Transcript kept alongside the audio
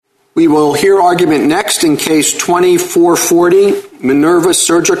We will hear argument next in case 2440, Minerva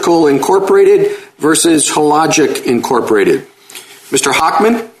Surgical Incorporated versus Hologic Incorporated. Mr.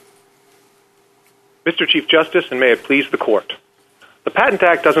 Hochman? Mr. Chief Justice, and may it please the Court. The Patent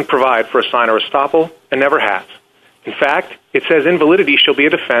Act doesn't provide for assigner estoppel and never has. In fact, it says invalidity shall be a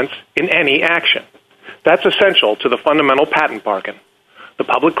defense in any action. That's essential to the fundamental patent bargain. The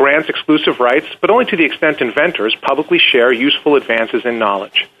public grants exclusive rights, but only to the extent inventors publicly share useful advances in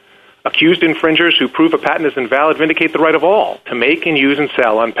knowledge. Accused infringers who prove a patent is invalid vindicate the right of all to make and use and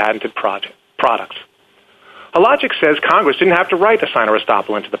sell unpatented products. Hologic says Congress didn't have to write assigner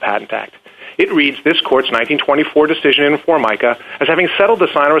estoppel into the Patent Act. It reads this Court's 1924 decision in Formica as having settled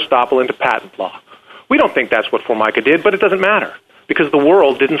assigner estoppel into patent law. We don't think that's what Formica did, but it doesn't matter, because the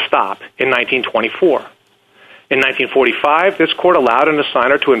world didn't stop in 1924. In 1945, this Court allowed an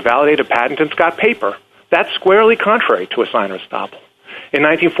assigner to invalidate a patent in Scott Paper. That's squarely contrary to assigner estoppel. In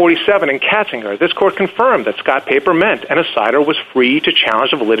 1947, in Katzinger, this Court confirmed that Scott Paper meant an assigner was free to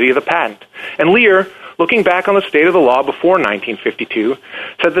challenge the validity of the patent. And Lear, looking back on the state of the law before 1952,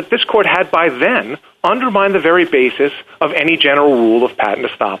 said that this Court had by then undermined the very basis of any general rule of patent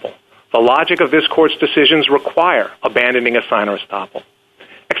estoppel. The logic of this Court's decisions require abandoning assigner estoppel.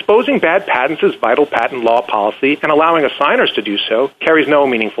 Exposing bad patents is vital patent law policy, and allowing assigners to do so carries no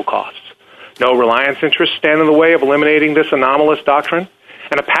meaningful costs. No reliance interests stand in the way of eliminating this anomalous doctrine,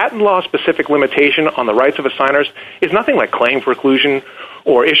 and a patent law-specific limitation on the rights of assigners is nothing like claim preclusion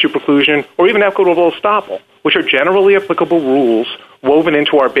or issue preclusion or even equitable estoppel, which are generally applicable rules woven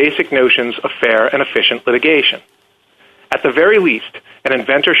into our basic notions of fair and efficient litigation. At the very least, an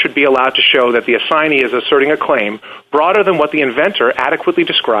inventor should be allowed to show that the assignee is asserting a claim broader than what the inventor adequately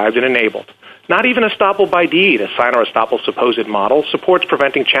described and enabled. Not even estoppel by deed, assigner estoppel's supposed model, supports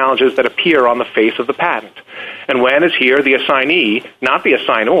preventing challenges that appear on the face of the patent. And when, as here, the assignee, not the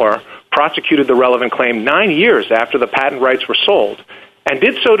assignor, prosecuted the relevant claim 9 years after the patent rights were sold, and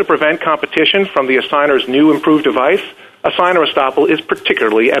did so to prevent competition from the assigner's new improved device, assigner estoppel is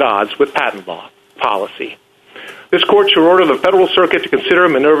particularly at odds with patent law policy. This Court should order the Federal Circuit to consider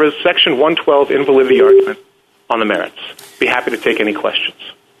Minerva's Section 112 invalidity argument on the merits. Be happy to take any questions.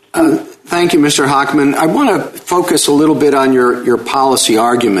 Thank you, Mr. Hochman. I want to focus a little bit on your policy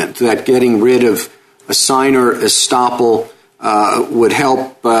argument that getting rid of assigner estoppel would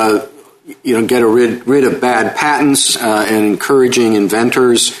help get rid of bad patents and encouraging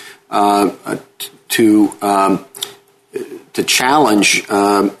inventors to challenge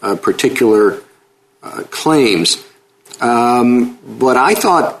particular claims. But I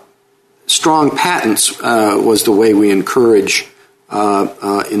thought strong patents was the way we encourage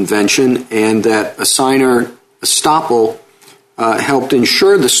invention, and that assigner estoppel helped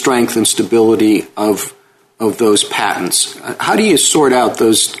ensure the strength and stability of those patents. How do you sort out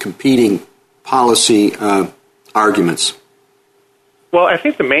those competing policy arguments? Well, I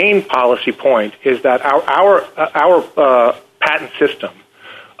think the main policy point is that our patent system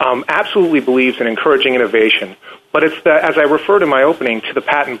absolutely believes in encouraging innovation, but it's as I referred in my opening to the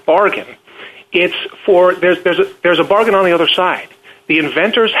patent bargain. It's there's a bargain on the other side. The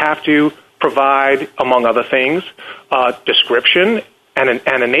inventors have to provide, among other things, description and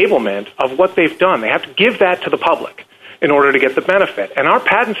enablement of what they've done. They have to give that to the public in order to get the benefit. And our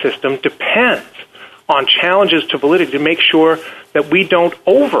patent system depends on challenges to validity to make sure that we don't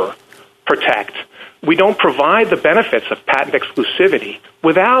over-protect. We don't provide the benefits of patent exclusivity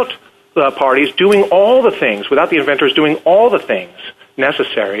without the parties doing all the things, without the inventors doing all the things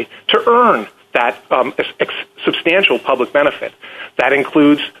necessary to earn that substantial public benefit. That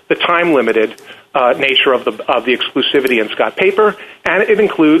includes the time-limited nature of the exclusivity in Scott Paper, and it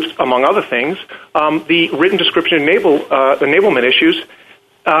includes, among other things, the written description enablement issues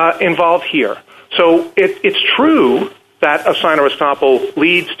involved here. So it's true that assigner estoppel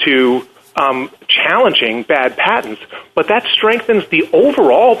leads to challenging bad patents, but that strengthens the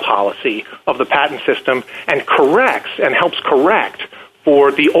overall policy of the patent system and helps correct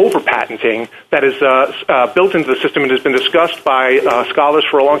for the over-patenting that is built into the system and has been discussed by scholars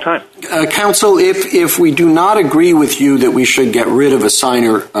for a long time. Counsel, if we do not agree with you that we should get rid of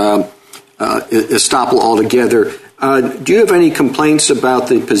assigner estoppel altogether, do you have any complaints about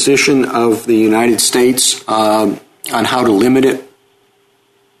the position of the United States on how to limit it?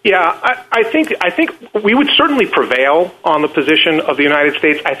 Yeah, I think we would certainly prevail on the position of the United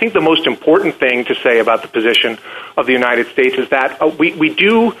States. I think the most important thing to say about the position of the United States is that we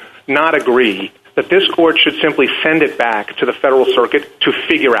do not agree that this Court should simply send it back to the Federal Circuit to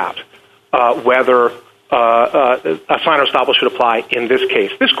figure out whether assigner estoppel should apply in this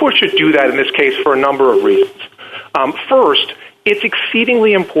case. This Court should do that in this case for a number of reasons. First, it's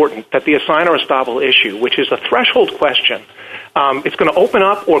exceedingly important that the assign or estoppel issue, which is a threshold question, it's going to open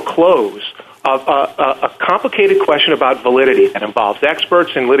up or close a complicated question about validity that involves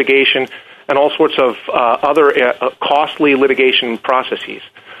experts in litigation and all sorts of other costly litigation processes.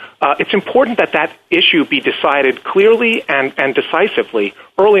 It's important that that issue be decided clearly and decisively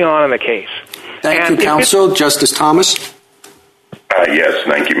early on in the case. Thank you, counsel. Justice Thomas? Yes,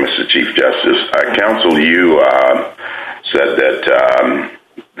 thank you, Mr. Chief Justice. Counsel, you said that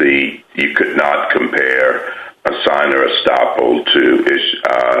you could not compare assign or estoppel to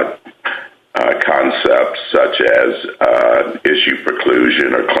concepts such as issue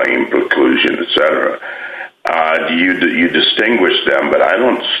preclusion or claim preclusion, etc. You distinguish them, but I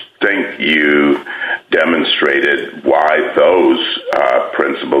don't think you demonstrated why those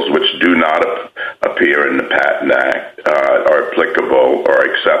principles, which do not appear in the Patent Act, are applicable or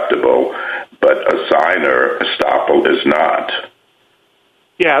acceptable, but assign or estoppel is not.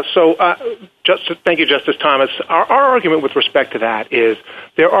 Yeah, so thank you, Justice Thomas. Our argument with respect to that is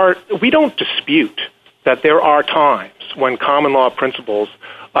we don't dispute that there are times when common law principles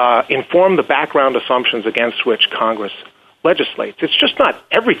inform the background assumptions against which Congress legislates. It's just not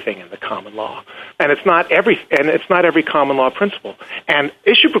everything in the common law, and it's not every common law principle. And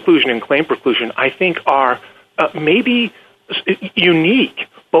issue preclusion and claim preclusion, I think, are maybe unique,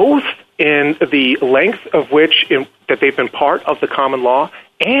 both in the length of which that they've been part of the common law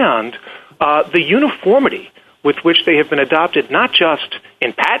and the uniformity with which they have been adopted, not just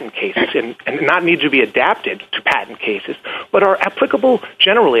in patent cases and not need to be adapted to patent cases, but are applicable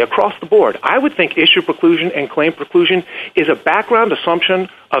generally across the board. I would think issue preclusion and claim preclusion is a background assumption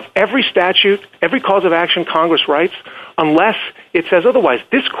of every statute, every cause of action Congress writes, unless it says otherwise.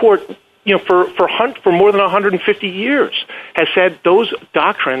 This court, for more than 150 years, has said those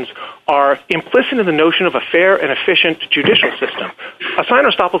doctrines are implicit in the notion of a fair and efficient judicial system. Assign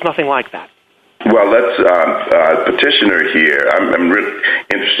or estoppel is nothing like that. Well, let's petitioner here. I'm really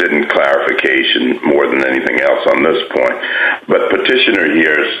interested in clarification more than anything else on this point. But petitioner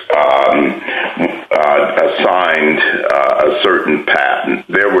here assigned a certain patent.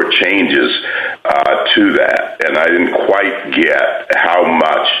 There were changes to that, and I didn't quite get how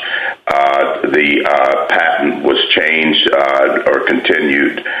much the patent was changed or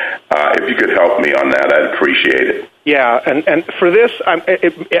continued. If you could help me on that, I'd appreciate it. Yeah, and for this,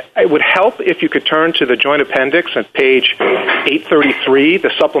 it would help if you could turn to the joint appendix at page 833, the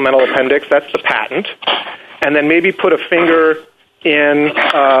supplemental appendix. That's the patent. And then maybe put a finger in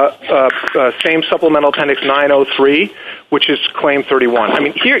same supplemental appendix 903, which is claim 31. I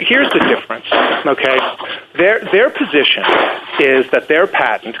mean, here's the difference, okay? Their position is that their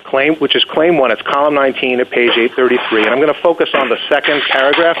patent, which is claim 1, it's column 19 at page 833, and I'm going to focus on the second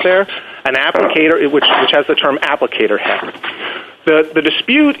paragraph there, an applicator, which has the term applicator head. The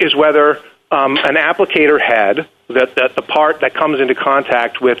dispute is whether an applicator head, that the part that comes into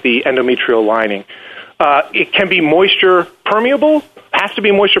contact with the endometrial lining, it can be moisture permeable, has to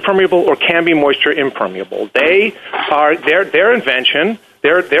be moisture permeable, or can be moisture impermeable. Their invention,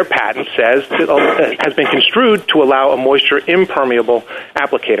 their patent says has been construed to allow a moisture impermeable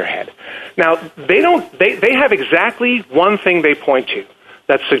applicator head. Now they have exactly one thing they point to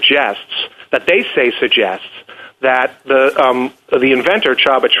that they say suggests that the inventor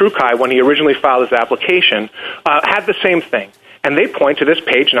Chaba Trukai, when he originally filed his application, had the same thing, and they point to this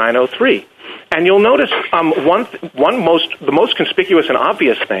page 903. And you'll notice the most conspicuous and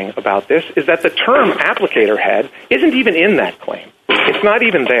obvious thing about this is that the term applicator head isn't even in that claim. It's not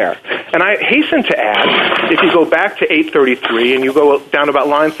even there. And I hasten to add, if you go back to 833 and you go down about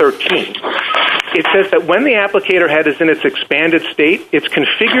line 13, it says that when the applicator head is in its expanded state, it's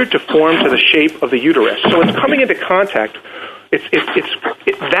configured to form to the shape of the uterus. So it's coming into contact.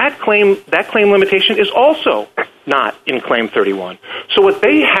 That claim limitation is also not in Claim 31. So what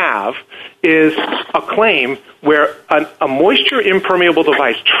they have is a claim where a moisture impermeable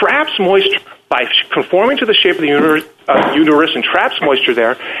device traps moisture by conforming to the shape of the uterus and traps moisture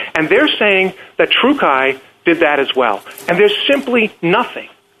there, and they're saying that Trukai did that as well. And there's simply nothing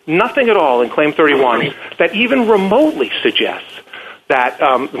at all in Claim 31 that even remotely suggests that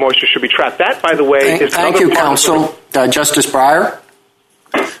the moisture should be trapped. That, by the way, is Thank you, counsel. Justice Breyer?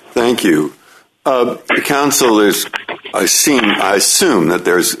 Thank you. Counsel, I assume that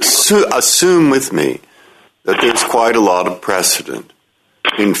assume with me that there's quite a lot of precedent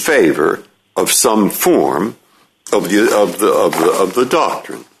in favor of some form of the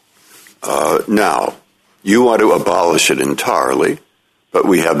doctrine. Now, you want to abolish it entirely, but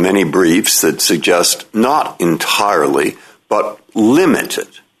we have many briefs that suggest not entirely, but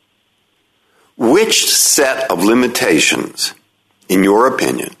limited. Which set of limitations in your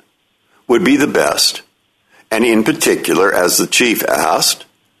opinion, would be the best? And in particular, as the Chief asked,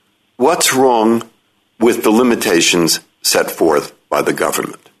 what's wrong with the limitations set forth by the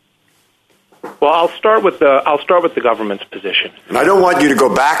government? Well, I'll start with the government's position. And I don't want you to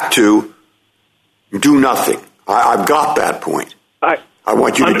go back to do nothing. I've got that point. I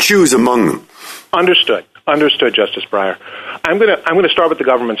want you to choose among them. Understood, Justice Breyer. I'm going to start with the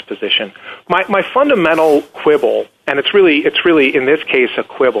government's position. My fundamental quibble, and it's really in this case a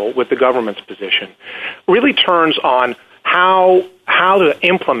quibble with the government's position, really turns on how to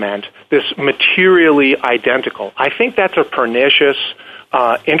implement this materially identical. I think that's a pernicious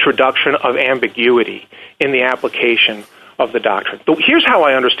introduction of ambiguity in the application of the doctrine. Here's how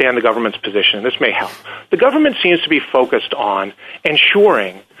I understand the government's position, and this may help. The government seems to be focused on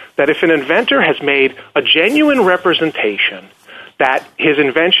ensuring that if an inventor has made a genuine representation that his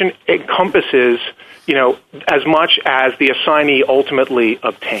invention encompasses, as much as the assignee ultimately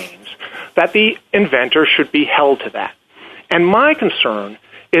obtains, that the inventor should be held to that. And my concern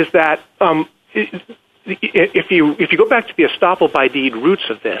is that if you go back to the estoppel by deed roots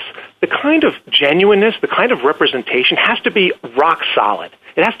of this, the kind of genuineness, the kind of representation has to be rock solid.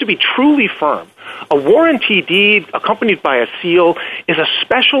 It has to be truly firm. A warranty deed accompanied by a seal is a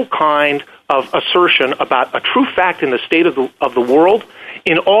special kind of assertion about a true fact in the state of the world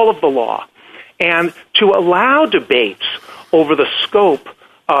in all of the law. And to allow debates over the scope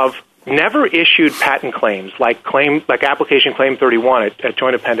of never issued patent claims, like application claim 31 at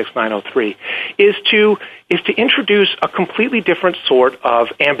Joint Appendix 903, is to introduce a completely different sort of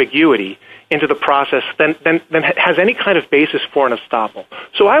ambiguity into the process than has any kind of basis for an estoppel.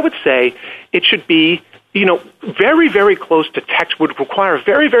 So I would say it should be, very, very close to text, would require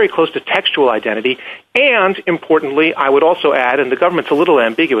very, very close to textual identity. And importantly, I would also add, and the government's a little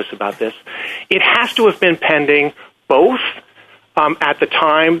ambiguous about this, it has to have been pending both at the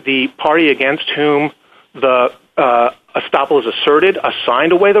time the party against whom the estoppel is asserted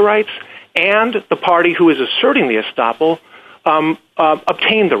assigned away the rights, and the party who is asserting the estoppel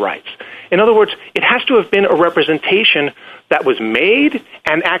obtained the rights. In other words, it has to have been a representation that was made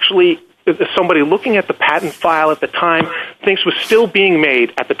and actually somebody looking at the patent file at the time thinks was still being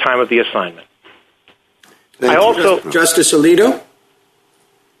made at the time of the assignment. Justice Alito?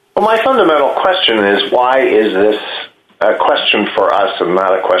 Well, my fundamental question is, why is this a question for us and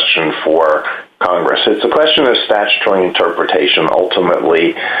not a question for Congress? It's a question of statutory interpretation.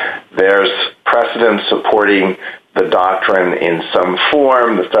 Ultimately, there's precedent supporting the doctrine in some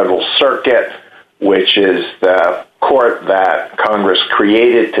form. The Federal Circuit, which is the court that Congress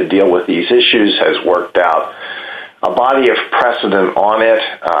created to deal with these issues, has worked out a body of precedent on it.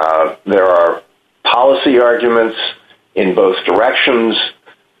 There are policy arguments in both directions.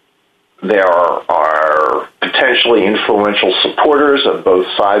 There are potentially influential supporters of both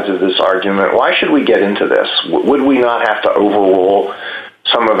sides of this argument. Why should we get into this? Would we not have to overrule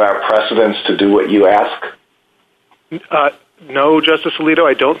some of our precedents to do what you ask? No, Justice Alito,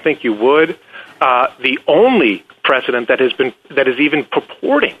 I don't think you would. The only precedent that is even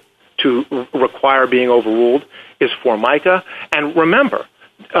purporting to require being overruled is Formica. And remember,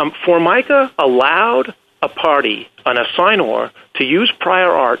 Formica allowed a party, an assignor, to use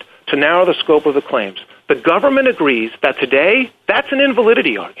prior art to narrow the scope of the claims. The government agrees that today that's an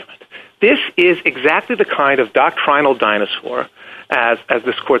invalidity argument. This is exactly the kind of doctrinal dinosaur, as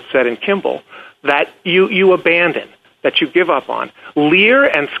this court said in Kimball, that you abandon, that you give up on. Lear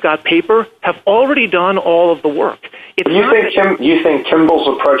and Scott Paper have already done all of the work. You think Kimball's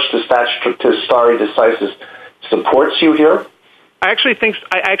approach to stare decisis supports you here? I actually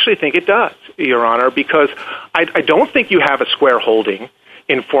think it does, Your Honor, because I don't think you have a square holding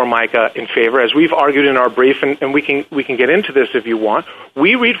in Formica in favor, as we've argued in our brief, and we can get into this if you want.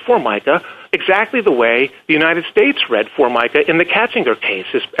 We read Formica exactly the way the United States read Formica in the Katzinger case,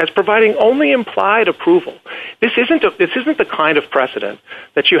 as providing only implied approval. This isn't the kind of precedent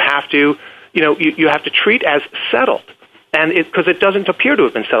that you have to treat as settled, and because it doesn't appear to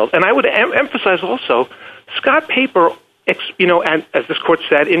have been settled. And I would emphasize also, Scott Paper, and as this court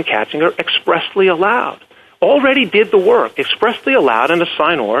said in Katzinger, expressly allowed. Already did the work, expressly allowed an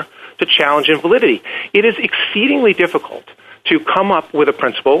assignor to challenge invalidity. It is exceedingly difficult to come up with a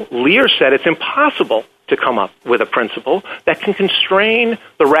principle. Lear said it's impossible to come up with a principle that can constrain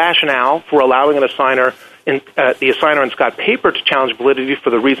the rationale for allowing the assigner in Scott Paper to challenge validity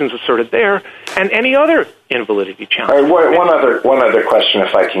for the reasons asserted there, and any other invalidity challenge. All right, one other question,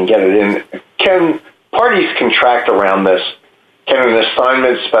 if I can get it in. Can parties contract around this? Can an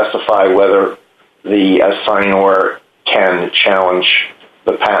assignment specify whether the assignor can challenge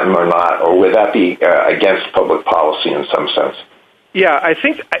the patent or not, or would that be against public policy in some sense? Yeah, I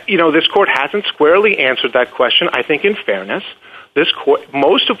think, this court hasn't squarely answered that question. I think in fairness,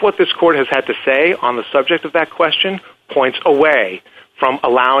 most of what this court has had to say on the subject of that question points away from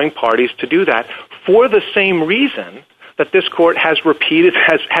allowing parties to do that for the same reason that this court has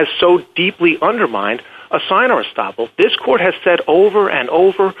so deeply undermined assigner estoppel. This court has said over and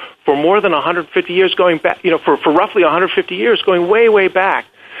over for more than 150 years going back, for roughly 150 years going way, way back,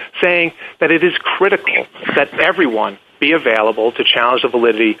 saying that it is critical that everyone be available to challenge the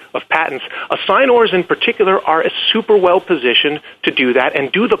validity of patents. Assignors in particular are super well positioned to do that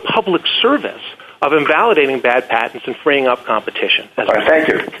and do the public service of invalidating bad patents and freeing up competition. Thank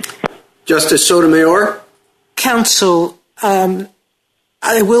you. Justice Sotomayor? Counsel, I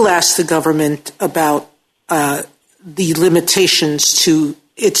will ask the government about the limitations to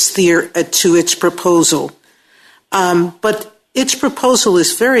its proposal. But its proposal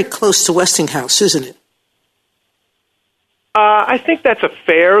is very close to Westinghouse, isn't it? I think that's a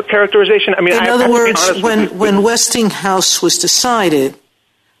fair characterization. I mean, in other words, when Westinghouse was decided,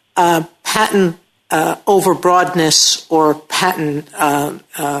 patent overbroadness or patent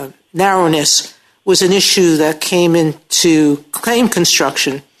narrowness was an issue that came into claim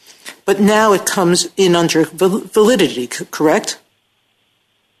construction, but now it comes in under validity, correct?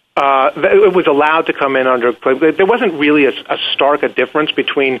 It was allowed to come in under. There wasn't really a stark a difference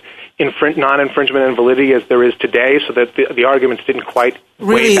between non-infringement and validity as there is today, so that the arguments didn't quite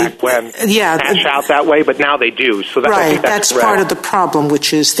way back when hash out that way, but now they do. So that's part of the problem,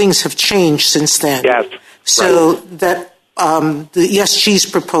 which is things have changed since then. Yes. So that the ESG's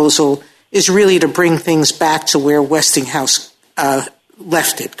proposal is really to bring things back to where Westinghouse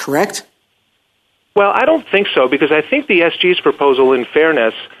left it, correct? Well, I don't think so, because I think the ESG's proposal, in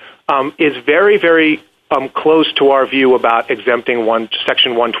fairness, is very, very close to our view about exempting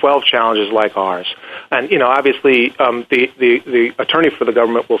Section 112 challenges like ours. And, obviously, the attorney for the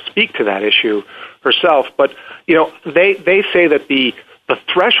government will speak to that issue herself. But, they say that the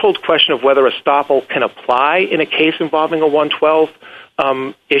threshold question of whether estoppel can apply in a case involving a 112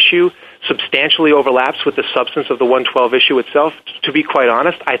 issue substantially overlaps with the substance of the 112 issue itself. To be quite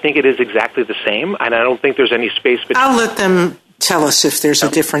honest, I think it is exactly the same, and I don't think there's any space between. I'll let them tell us if there's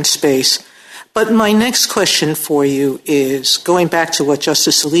a different space. But my next question for you is, going back to what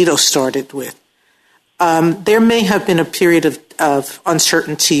Justice Alito started with, there may have been a period of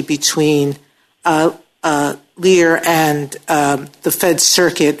uncertainty between Lear and the Fed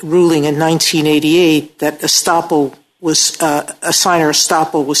Circuit ruling in 1988 that assigner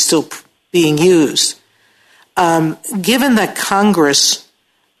estoppel was still being used. Given that Congress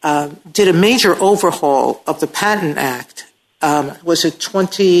did a major overhaul of the Patent Act, was it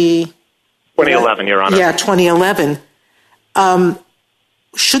 2011, Your Honor? Yeah, 2011.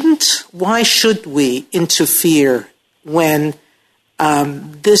 Why should we interfere when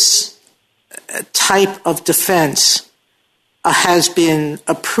this type of defense has been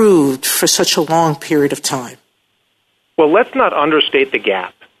approved for such a long period of time? Well, let's not understate the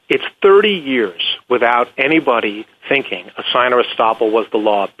gap. It's 30 years without anybody thinking assigner estoppel was the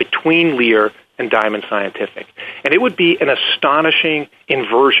law between Lear and Diamond Scientific. And it would be an astonishing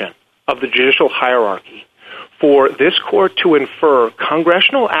inversion of the judicial hierarchy for this court to infer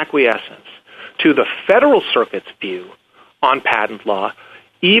congressional acquiescence to the Federal Circuit's view on patent law,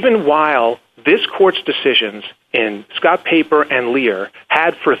 even while this court's decisions in Scott Paper and Lear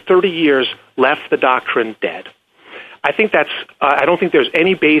had for 30 years left the doctrine dead. I think I don't think there's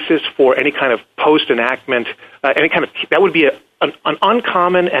any basis for any kind of post-enactment, that would be an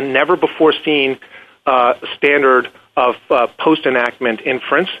uncommon and never before seen standard of post-enactment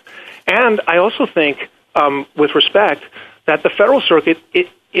inference. And I also think, with respect, that the Federal Circuit,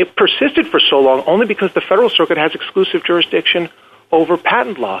 it persisted for so long only because the Federal Circuit has exclusive jurisdiction over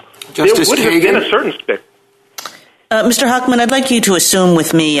patent law. Justice there would have been a certain split. Mr. Hochman, I'd like you to assume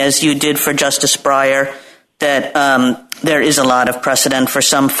with me, as you did for Justice Breyer, that there is a lot of precedent for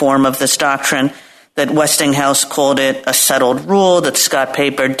some form of this doctrine, that Westinghouse called it a settled rule, that Scott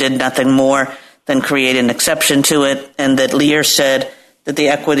Paper did nothing more than create an exception to it, and that Lear said that the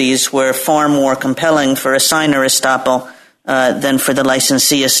equities were far more compelling for assigner estoppel than for the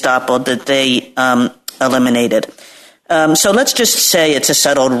licensee estoppel that they eliminated. So let's just say it's a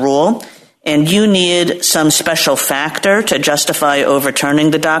settled rule, and you need some special factor to justify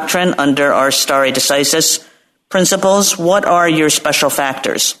overturning the doctrine under our stare decisis principles. What are your special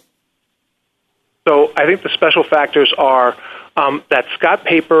factors? So I think the special factors are that Scott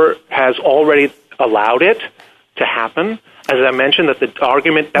Paper has already allowed it to happen. As I mentioned, that the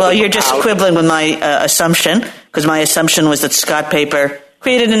argument... Well, you're just quibbling with my assumption, because my assumption was that Scott Paper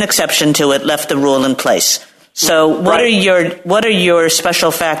created an exception to it, left the rule in place. So what are your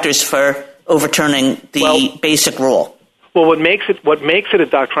special factors for overturning the basic rule? Well, what makes it a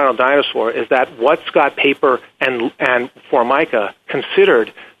doctrinal dinosaur is that what Scott Paper and Formica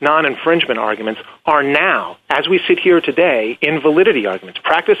considered non-infringement arguments are now, as we sit here today, invalidity arguments.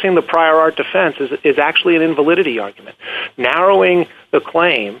 Practicing the prior art defense is actually an invalidity argument. Narrowing the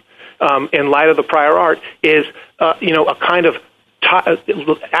claim in light of the prior art is a kind of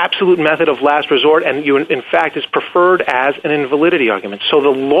absolute method of last resort, and in fact is preferred as an invalidity argument. So the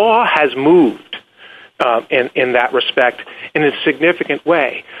law has moved in that respect in a significant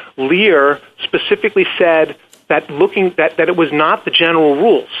way. Lear specifically said that that it was not the general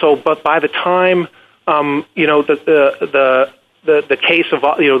rule. So, but by the time the case of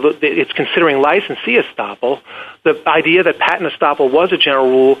it's considering licensee estoppel, the idea that patent estoppel was a general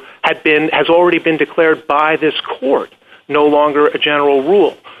rule has already been declared by this court no longer a general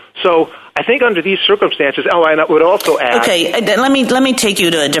rule. So I think under these circumstances, and I would also add. Okay, let me take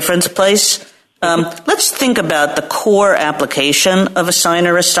you to a different place. Let's think about the core application of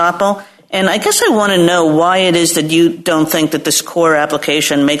assigner estoppel. And I guess I want to know why it is that you don't think that this core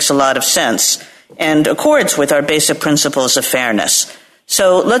application makes a lot of sense and accords with our basic principles of fairness.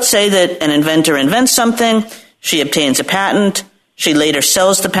 So let's say that an inventor invents something, she obtains a patent, she later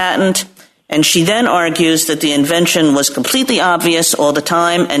sells the patent, and she then argues that the invention was completely obvious all the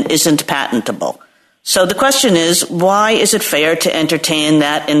time and isn't patentable. So the question is, why is it fair to entertain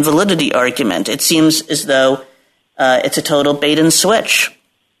that invalidity argument? It seems as though it's a total bait and switch.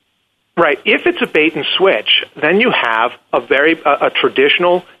 Right. If it's a bait and switch, then you have a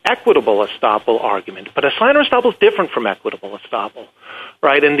traditional equitable estoppel argument. But assigner estoppel is different from equitable estoppel,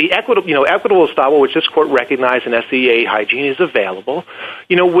 right? And the equitable estoppel, which this court recognized in SCA hygiene is available,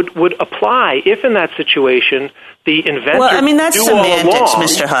 would apply if in that situation the inventor. Well, I mean that's semantics,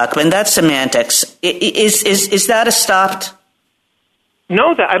 Mr. Hochman. That's semantics. Is that estopped?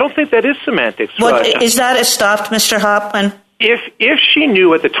 No, I don't think that is semantics. Is that estopped, Mr. Hochman? If she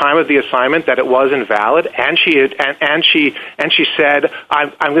knew at the time of the assignment that it was invalid, and she said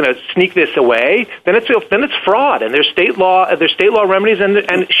I'm going to sneak this away, then it's fraud, and there's state law remedies,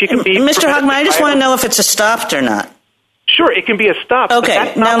 and she can be. Mr. Hochman, I just want to know if it's estopped or not. Sure, it can be estopped.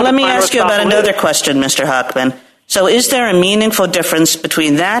 Okay, now let me ask you about another question, Mr. Hochman. So, is there a meaningful difference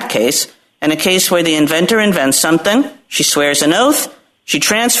between that case and a case where the inventor invents something, she swears an oath, she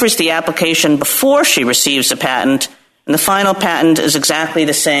transfers the application before she receives a patent, and the final patent is exactly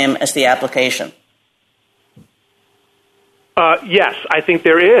the same as the application? Yes, I think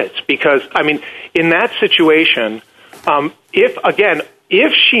there is, because, in that situation,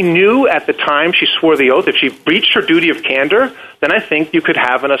 if she knew at the time she swore the oath, if she breached her duty of candor, then I think you could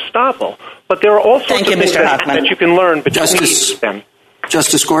have an estoppel. But there are all sorts of things that you can learn between them.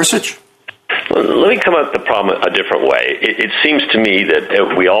 Justice Gorsuch? Well, let me come at the problem a different way. It seems to me that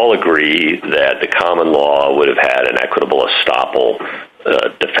if we all agree that the common law would have had an equitable estoppel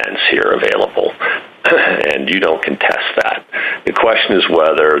defense here available, and you don't contest that. The question is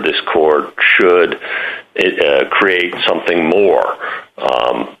whether this court should create something more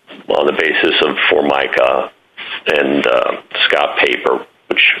on the basis of Formica and Scott Paper,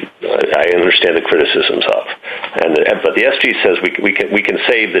 which I understand the criticisms of. But the SG says we can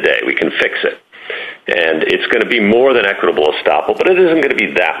save the day, we can fix it. And it's going to be more than equitable estoppel, but it isn't going to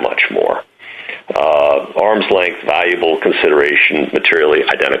be that much more. Arm's length, valuable consideration, materially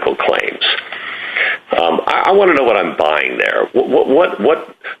identical claims. I want to know what I'm buying there.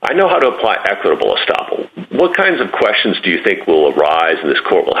 What I know how to apply equitable estoppel. What kinds of questions do you think will arise and this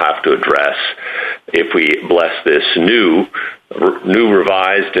court will have to address if we bless this new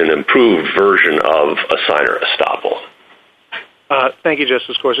revised and improved version of assigner estoppel? Thank you,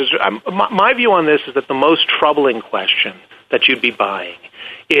 Justice Gorsuch. My view on this is that the most troubling question that you'd be buying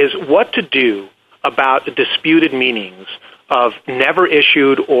is what to do about the disputed meanings of never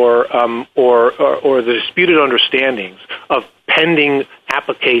issued or the disputed understandings of pending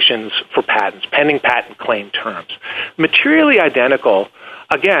applications for patents, pending patent claim terms. Materially identical,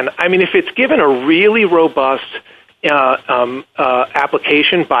 again, if it's given a really robust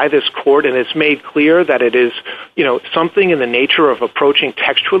application by this court and it's made clear that it is, something in the nature of approaching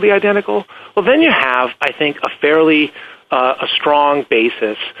textually identical, well, then you have, I think, a fairly a strong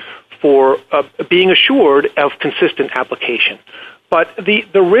basis for being assured of consistent application. But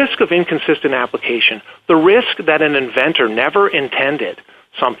the risk of inconsistent application, the risk that an inventor never intended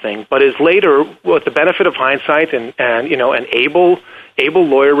something, but is later, with the benefit of hindsight and an able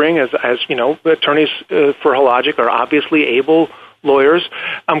lawyering, as attorneys for Hologic are obviously able lawyers,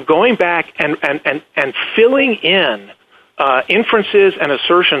 going back and filling in inferences and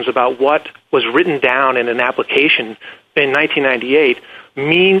assertions about what was written down in an application in 1998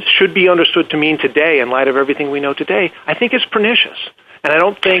 should be understood to mean today in light of everything we know today, I think is pernicious. And I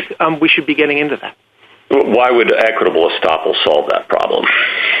don't think we should be getting into that. Why would equitable estoppel solve that problem?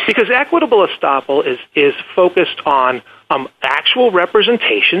 Because equitable estoppel is focused on actual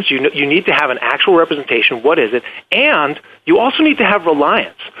representations. You need to have an actual representation. What is it? And you also need to have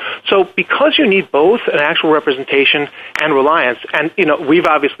reliance. So because you need both an actual representation and reliance, and we've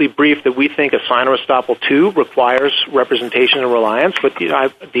obviously briefed that we think assigner estoppel 2 requires representation and reliance, but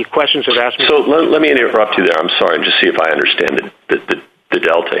the questions have asked me. So let me interrupt you there. I'm sorry, and just see if I understand the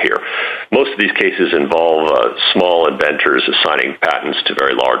delta here. Most of these cases involve small inventors assigning patents to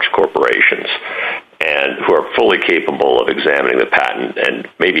very large corporations and who are fully capable of examining the patent and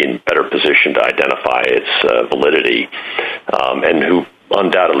maybe in better position to identify its validity, and who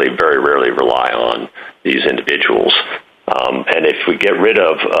undoubtedly very rarely rely on these individuals. And if we get rid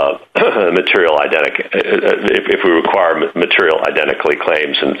of if we require material identically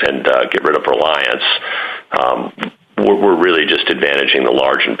claims and get rid of reliance, we're really just advantaging the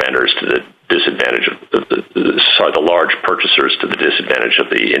large inventors to the disadvantage of the large purchasers to the disadvantage of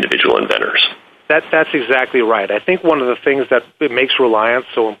the individual inventors. That's exactly right. I think one of the things that makes reliance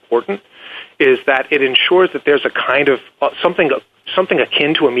so important is that it ensures that there's a kind of something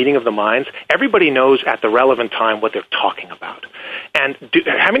akin to a meeting of the minds. Everybody knows at the relevant time what they're talking about. And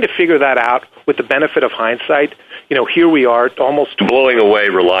having to figure that out with the benefit of hindsight, here we are almost blowing away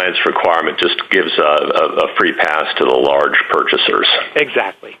reliance requirement just gives a free pass to the large purchasers.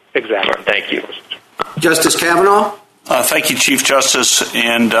 Exactly. Right, thank you. Justice Kavanaugh? Thank you, Chief Justice,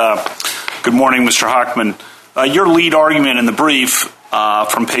 and good morning, Mr. Hochman. Your lead argument in the brief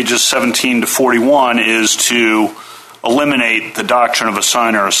from pages 17 to 41 is to eliminate the doctrine of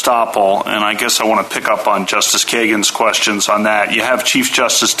assigner estoppel, and I guess I want to pick up on Justice Kagan's questions on that. You have Chief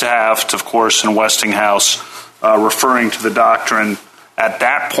Justice Taft, of course, in Westinghouse, referring to the doctrine at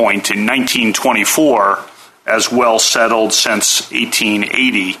that point in 1924 as well settled since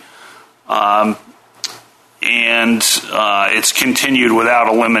 1880. And it's continued without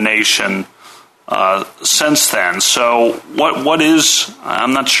elimination since then. So what is,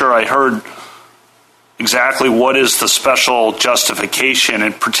 I'm not sure I heard exactly what is the special justification,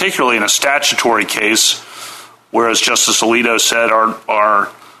 and particularly in a statutory case, whereas Justice Alito said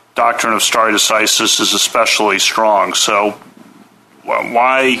our doctrine of stare decisis is especially strong. So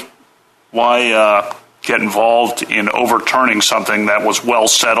why get involved in overturning something that was well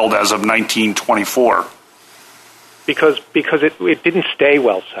settled as of 1924? Because it didn't stay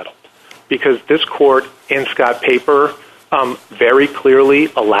well settled. Because this court in Scott Paper very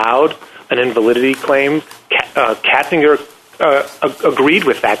clearly allowed an invalidity claim. Katzinger agreed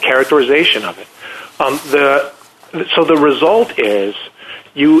with that characterization of it. So the result is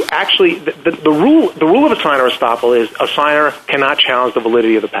you actually the rule of assigner estoppel is assigner cannot challenge the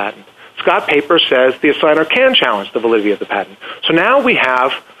validity of the patent. Scott Paper says the assigner can challenge the validity of the patent. So now we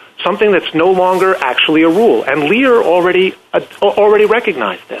have something that's no longer actually a rule, and Lear already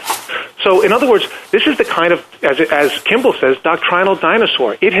recognized this. So, in other words, this is the kind of, as Kimball says, doctrinal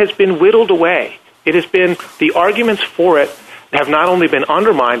dinosaur. It has been whittled away. It has been, the arguments for it have not only been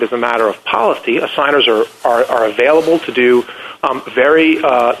undermined as a matter of policy. Assigners are available to do the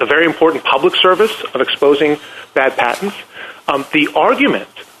very important public service of exposing bad patents. The argument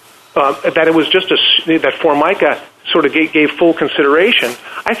that it was just that Formica sort of gave full consideration,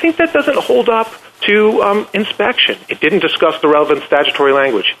 I think that doesn't hold up to inspection. It didn't discuss the relevant statutory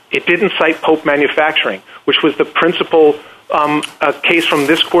language. It didn't cite Pope Manufacturing, which was the principal case from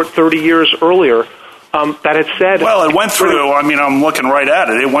this court 30 years earlier that had said... Well, it went through, I'm looking right at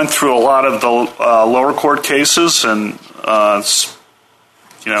it. It went through a lot of the lower court cases and,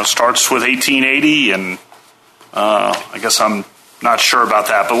 starts with 1880, and I guess I'm not sure about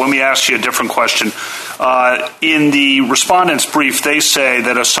that, but let me ask you a different question. In the respondent's brief, they say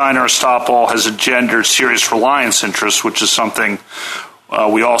that assigner estoppel has engendered serious reliance interests, which is something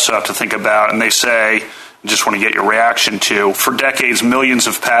we also have to think about. And they say, I just want to get your reaction to, for decades, millions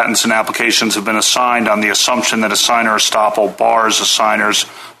of patents and applications have been assigned on the assumption that assigner estoppel bars assigners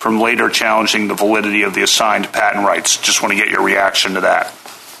from later challenging the validity of the assigned patent rights. Just want to get your reaction to that.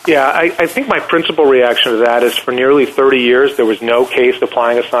 Yeah, I think my principal reaction to that is for nearly 30 years there was no case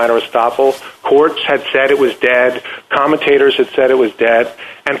applying assigner estoppel. Courts had said it was dead. Commentators had said it was dead.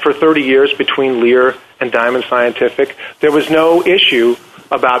 And for 30 years between Lear and Diamond Scientific, there was no issue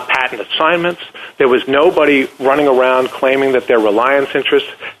about patent assignments. There was nobody running around claiming that their reliance interests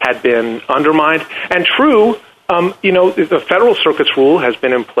had been undermined. And true, The Federal Circuit's rule has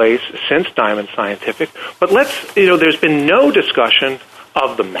been in place since Diamond Scientific, but there's been no discussion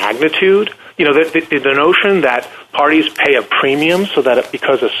of the magnitude, the notion that parties pay a premium so that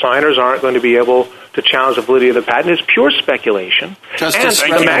because assigners aren't going to be able to challenge the validity of the patent is pure speculation. Justice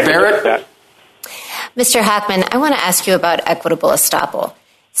Barrett? Mr. Hochman, I want to ask you about equitable estoppel.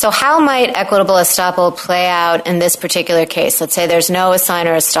 So how might equitable estoppel play out in this particular case? Let's say there's no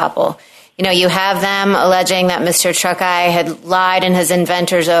assigner estoppel. You have them alleging that Mr. Truckeye had lied in his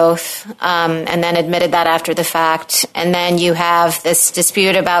inventor's oath and then admitted that after the fact. And then you have this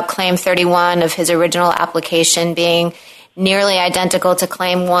dispute about Claim 31 of his original application being nearly identical to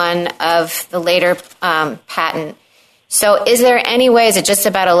Claim 1 of the later patent. So is there any way, is it just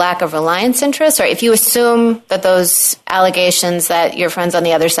about a lack of reliance interest? Or if you assume that those allegations that your friends on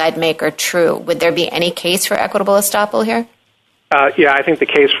the other side make are true, would there be any case for equitable estoppel here? I think the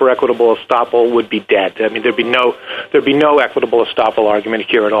case for equitable estoppel would be dead. I mean, there'd be no equitable estoppel argument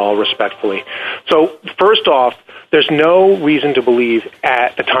here at all, respectfully. So first off, there's no reason to believe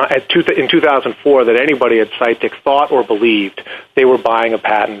in 2004 that anybody at Cytec thought or believed they were buying a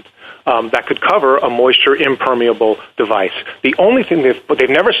patent that could cover a moisture impermeable device. The only thing they've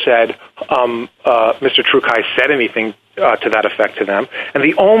never said, Mr. Truckeye said anything to that effect to them, and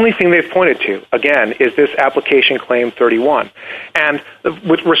the only thing they've pointed to, again, is this application Claim 31. And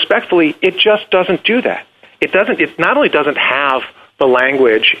respectfully, it just doesn't do that. It not only doesn't have the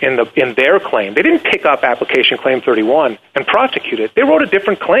language in their claim. They didn't pick up application Claim 31 and prosecute it. They wrote a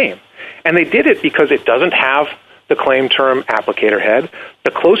different claim, and they did it because it doesn't have the claim term applicator head.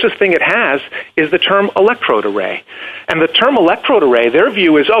 The closest thing it has is the term electrode array. And the term electrode array, their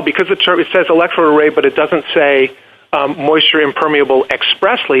view is, because it says electrode array, but it doesn't say moisture impermeable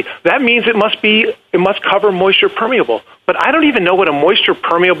expressly, that means it must cover moisture permeable. But I don't even know what a moisture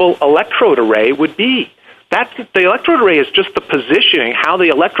permeable electrode array would be. The electrode array is just the positioning, how the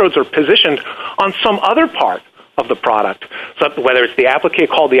electrodes are positioned on some other part of the product. So whether it's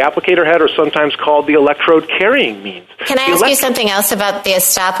called the applicator head or sometimes called the electrode carrying means. Can I ask you something else about the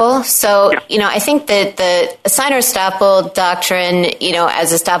estoppel? So, yeah. I think that the assigner estoppel doctrine,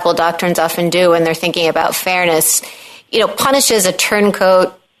 as estoppel doctrines often do when they're thinking about fairness, punishes a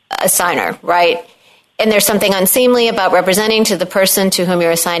turncoat assigner, right? And there's something unseemly about representing to the person to whom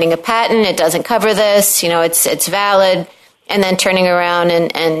you're assigning a patent. It doesn't cover this, it's valid. And then turning around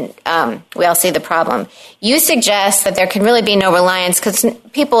and we all see the problem. You suggest that there can really be no reliance because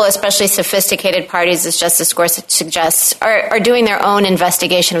people, especially sophisticated parties, as Justice Gorsuch suggests, are doing their own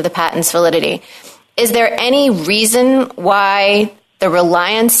investigation of the patent's validity. Is there any reason why the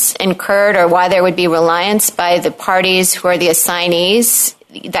reliance incurred or why there would be reliance by the parties who are the assignees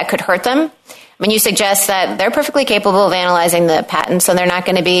that could hurt them? I mean, you suggest that they're perfectly capable of analyzing the patent, so they're not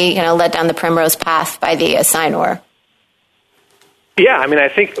going to be, led down the primrose path by the assignor. Yeah, I mean, I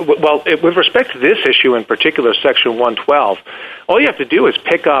think, with respect to this issue in particular, Section 112, all you have to do is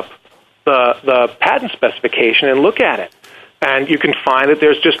pick up the patent specification and look at it. And you can find that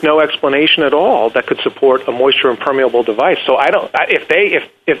there's just no explanation at all that could support a moisture impermeable device. So I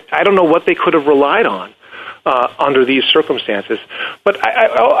don't know what they could have relied on under these circumstances. But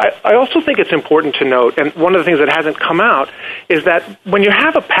I also think it's important to note, and one of the things that hasn't come out, is that when you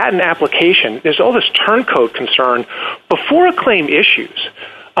have a patent application, there's all this turncoat concern before a claim issues.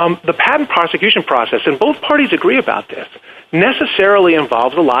 The patent prosecution process, and both parties agree about this, necessarily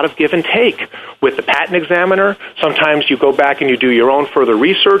involves a lot of give and take with the patent examiner. Sometimes you go back and you do your own further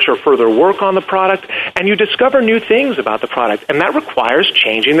research or further work on the product, and you discover new things about the product, and that requires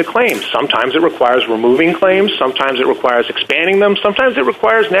changing the claims. Sometimes it requires removing claims, sometimes it requires expanding them, sometimes it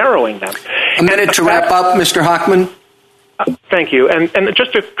requires narrowing them. A minute to wrap up, Mr. Hochman. Thank you. And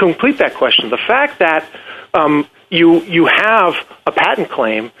just to complete that question, the fact that you have a patent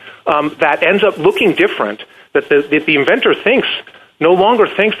claim that ends up looking different, that the inventor no longer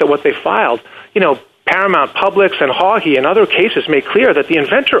thinks that what they filed, Paramount, Publix, and Haughey and other cases make clear that the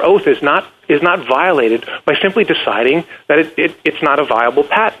inventor oath is not violated by simply deciding that it's not a viable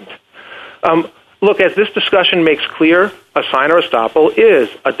patent. Look, as this discussion makes clear, assigner estoppel is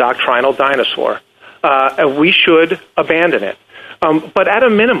a doctrinal dinosaur. And we should abandon it. But at a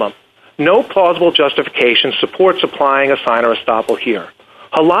minimum, no plausible justification supports applying assigner estoppel here.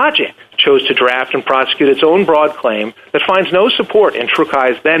 Hologic chose to draft and prosecute its own broad claim that finds no support in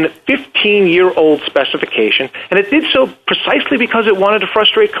Truckeye's then 15-year-old specification, and it did so precisely because it wanted to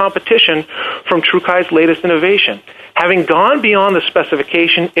frustrate competition from Truckeye's latest innovation. Having gone beyond the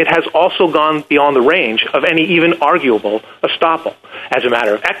specification, it has also gone beyond the range of any even arguable estoppel, as a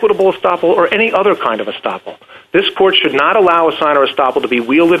matter of equitable estoppel or any other kind of estoppel. This court should not allow assigner estoppel to be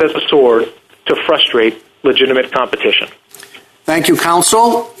wielded as a sword to frustrate legitimate competition. Thank you,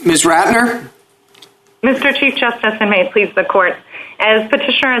 counsel. Ms. Ratner? Mr. Chief Justice, and may it please the Court, as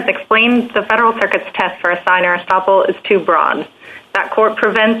Petitioner has explained, the Federal Circuit's test for assigner estoppel is too broad. That court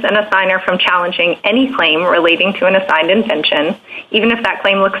prevents an assigner from challenging any claim relating to an assigned invention, even if that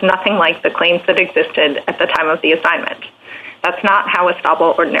claim looks nothing like the claims that existed at the time of the assignment. That's not how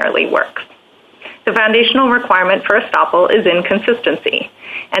estoppel ordinarily works. The foundational requirement for estoppel is inconsistency,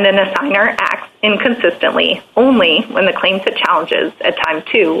 and an assigner acts inconsistently only when the claims it challenges at time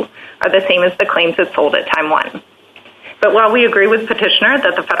 2 are the same as the claims it sold at time 1. But while we agree with Petitioner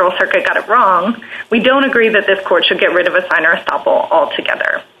that the Federal Circuit got it wrong, we don't agree that this court should get rid of assigner estoppel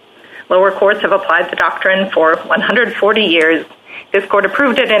altogether. Lower courts have applied the doctrine for 140 years. This court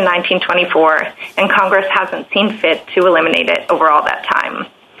approved it in 1924, and Congress hasn't seen fit to eliminate it over all that time.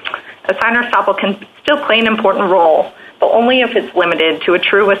 Assigner estoppel can still play an important role, but only if it's limited to a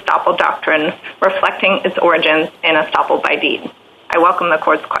true estoppel doctrine reflecting its origins in estoppel by deed. I welcome the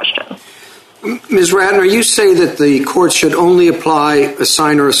court's question. Ms. Ratner, you say that the court should only apply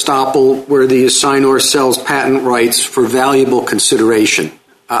assigner estoppel where the assignor sells patent rights for valuable consideration.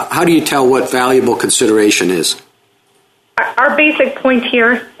 How do you tell what valuable consideration is? Our basic point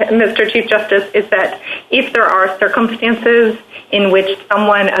here, Mr. Chief Justice, is that if there are circumstances in which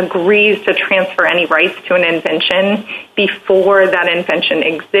someone agrees to transfer any rights to an invention before that invention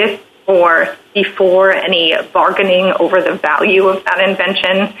exists or before any bargaining over the value of that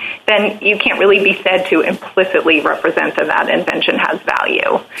invention, then you can't really be said to implicitly represent that that invention has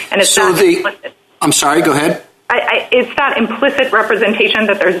value. And it's I'm sorry, go ahead. It's that implicit representation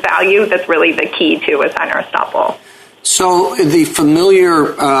that there's value that's really the key to assigner estoppel. So the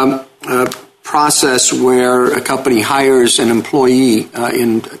familiar process where a company hires an employee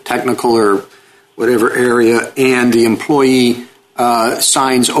in technical or whatever area, and the employee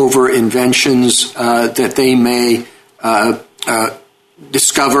signs over inventions that they may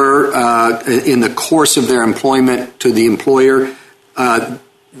discover in the course of their employment to the employer,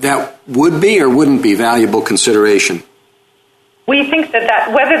 that would be or wouldn't be valuable consideration? We think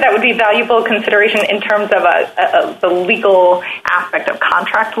that whether that would be valuable consideration in terms of the legal aspect of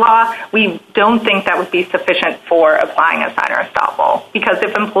contract law, we don't think that would be sufficient for applying assigner estoppel. Because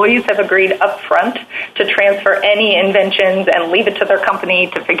if employees have agreed up front to transfer any inventions and leave it to their company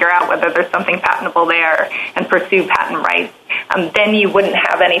to figure out whether there's something patentable there and pursue patent rights, then you wouldn't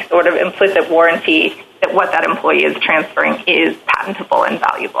have any sort of implicit warranty that what that employee is transferring is patentable and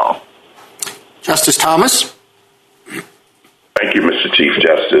valuable. Justice Thomas? Thank you, Mr. Chief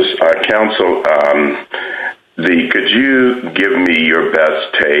Justice. Counsel, could you give me your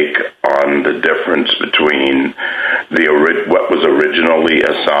best take on the difference between what was originally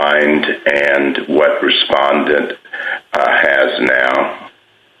assigned and what respondent has now?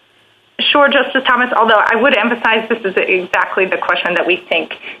 Sure, Justice Thomas, although I would emphasize this is exactly the question that we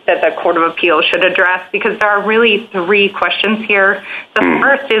think that the Court of Appeals should address, because there are really three questions here. The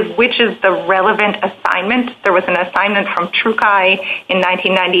first is, which is the relevant assignment? There was an assignment from Trukai in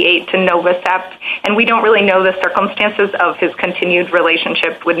 1998 to Novacept, and we don't really know the circumstances of his continued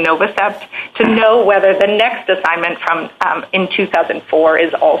relationship with Novacept to know whether the next assignment from in 2004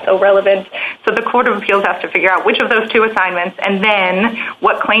 is also relevant. So the Court of Appeals has to figure out which of those two assignments and then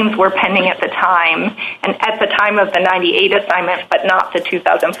what claims were pending at the time. And at the time of the 98 assignment, but not the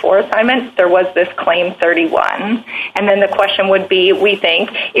 2004 assignment, there was this Claim 31. And then the question would be, we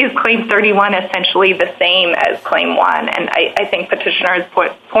think, is Claim 31 essentially the same as Claim 1? And I think Petitioner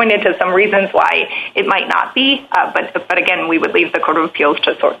has pointed to some reasons why it might not be, but again, we would leave the Court of Appeals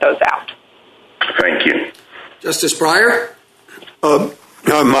to sort those out. Thank you. Justice Breyer?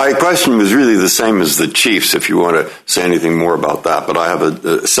 My question was really the same as the Chief's, if you want to say anything more about that. But I have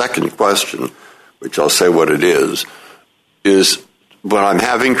a second question, which I'll say what it is what I'm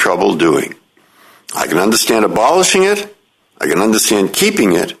having trouble doing. I can understand abolishing it. I can understand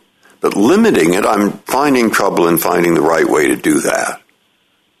keeping it. But limiting it, I'm finding trouble in finding the right way to do that.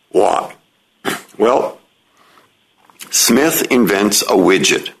 Why? Well, Smith invents a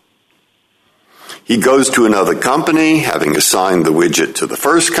widget. He goes to another company, having assigned the widget to the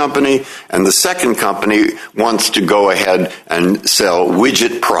first company, and the second company wants to go ahead and sell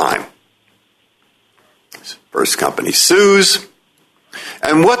Widget Prime. First company sues,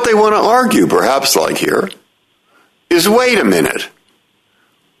 and what they want to argue, perhaps like here, is wait a minute.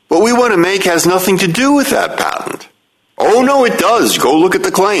 What we want to make has nothing to do with that patent. Oh, no, it does. Go look at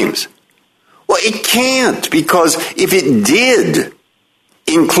the claims. Well, it can't, because if it did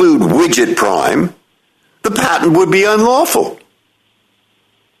include Widget Prime, the patent would be unlawful.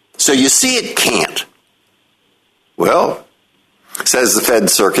 So you see, it can't. Well, Says the Fed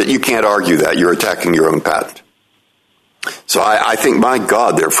Circuit, you can't argue that. You're attacking your own patent. So I think, my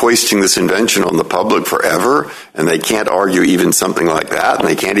God, they're foisting this invention on the public forever, and they can't argue even something like that, and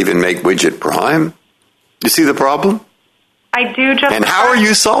they can't even make widget prime. You see the problem? I do, Justice. And how are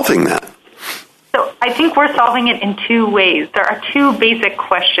you solving that? So I think we're solving it in two ways. There are two basic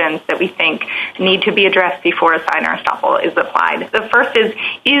questions that we think need to be addressed before a signer estoppel is applied. The first is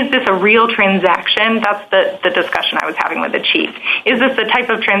this a real transaction? That's the discussion I was having with the chief. Is this the type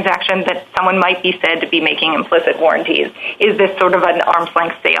of transaction that someone might be said to be making implicit warranties? Is this sort of an arm's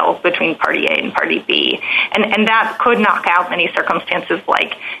length sale between party A and party B? And that could knock out many circumstances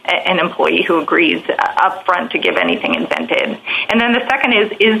like an employee who agrees up front to give anything invented. And then the second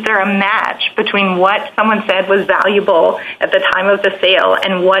is there a match between what someone said was valuable at the time of the sale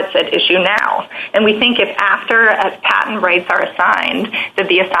and what's at issue now? And we think if after patent rights are assigned, that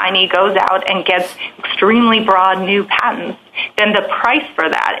the assignee goes out and gets extremely broad new patents, then the price for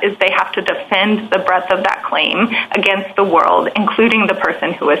that is they have to defend the breadth of that claim against the world, including the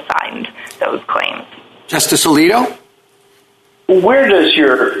person who assigned those claims. Justice Alito? Where does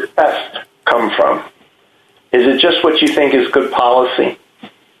your test come from? Is it just what you think is good policy?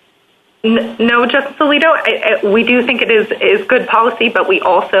 No, Justice Alito, we do think it is good policy, but we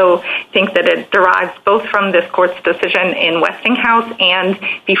also think that it derives both from this court's decision in Westinghouse and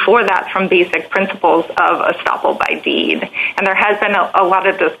before that from basic principles of estoppel by deed. And there has been a lot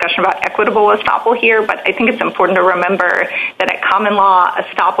of discussion about equitable estoppel here, but I think it's important to remember that at common law,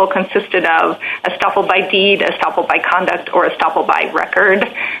 estoppel consisted of estoppel by deed, estoppel by conduct, or estoppel by record.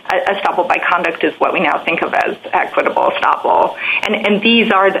 Estoppel by conduct is what we now think of as equitable estoppel. And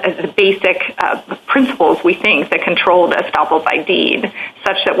these are the basic principles, we think, that controlled estoppel by deed,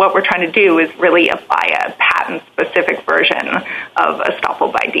 such that what we're trying to do is really apply a patent-specific version of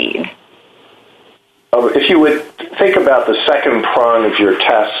estoppel by deed. If you would think about the second prong of your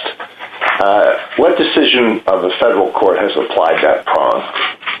test, what decision of the federal court has applied that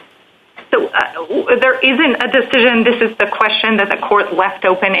prong? So there isn't a decision. This is the question that the court left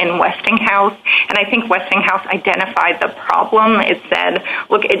open in Westinghouse, and I think Westinghouse identified the problem. It said,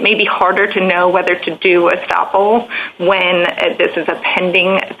 look, it may be harder to know whether to do estoppel when this is a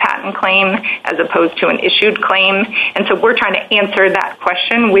pending patent claim as opposed to an issued claim. And so we're trying to answer that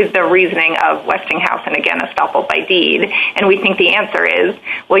question with the reasoning of Westinghouse and, again, estoppel by deed. And we think the answer is,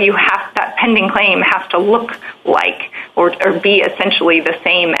 well, that pending claim has to look like or be essentially the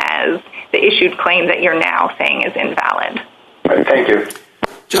same as the issued claim that you're now saying is invalid. Right, thank you.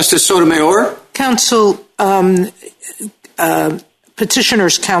 Justice Sotomayor? Counsel,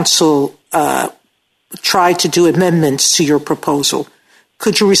 Petitioner's counsel tried to do amendments to your proposal.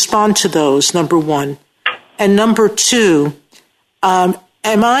 Could you respond to those, number one? And number two, am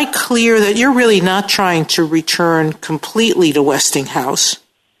I clear that you're really not trying to return completely to Westinghouse?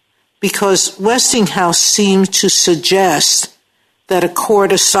 Because Westinghouse seemed to suggest that a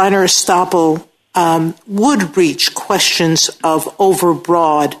court, a signer estoppel, would reach questions of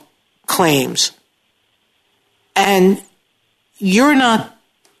overbroad claims. And your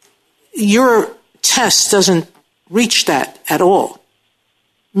test doesn't reach that at all.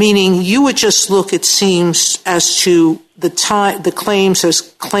 Meaning you would just look, it seems, as to the claims as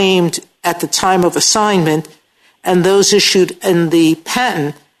claimed at the time of assignment and those issued in the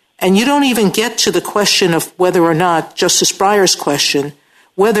patent. And you don't even get to the question of whether or not, Justice Breyer's question,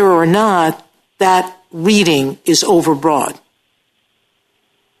 whether or not that reading is overbroad.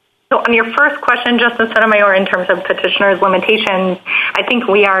 So on your first question, Justice Sotomayor, in terms of petitioner's limitations, I think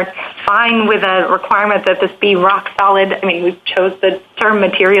we are fine with a requirement that this be rock solid. I mean, we chose the term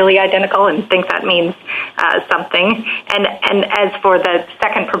materially identical and think that means something. And as for the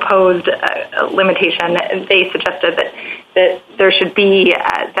second proposed limitation, they suggested that there should be,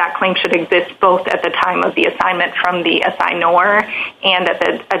 that claim should exist both at the time of the assignment from the assignor and at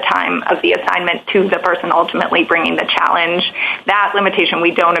the time of the assignment to the person ultimately bringing the challenge. That limitation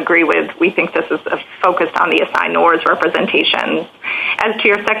we don't agree with. We think this is focused on the assignor's representations. As to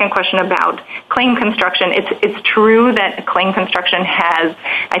your second question about claim construction, it's true that claim construction has,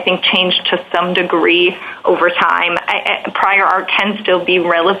 I think, changed to some degree over time. Prior art can still be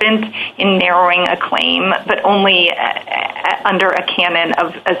relevant in narrowing a claim, but only under a canon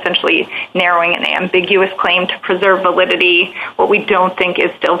of essentially narrowing an ambiguous claim to preserve validity. What we don't think is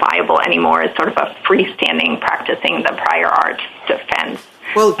still viable anymore is sort of a freestanding practicing the prior art defense.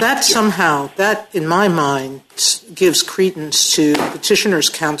 Well, that in my mind gives credence to petitioner's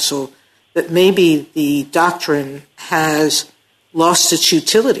counsel that maybe the doctrine has lost its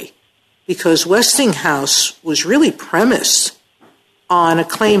utility, because Westinghouse was really premised on a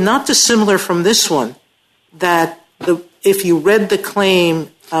claim not dissimilar from this one, that if you read the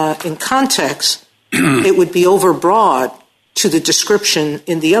claim in context, it would be overbroad to the description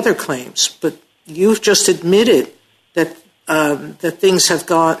in the other claims. But you've just admitted that that things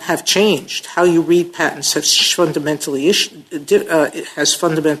have changed. How you read patents has fundamentally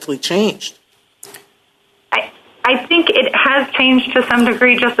changed. I think it has changed to some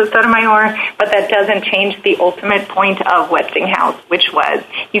degree, Justice Sotomayor, but that doesn't change the ultimate point of Westinghouse, which was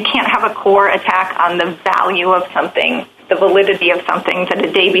you can't have a core attack on the value of something, the validity of something that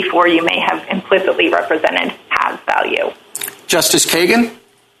a day before you may have implicitly represented has value. Justice Kagan?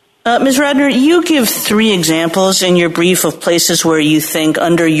 Ms. Radner, you give 3 examples in your brief of places where you think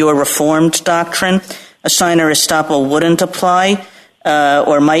under your reformed doctrine, assigner estoppel wouldn't apply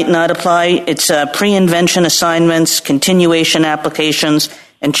or might not apply. It's pre-invention assignments, continuation applications,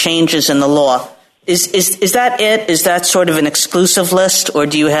 and changes in the law. Is that it? Is that sort of an exclusive list, or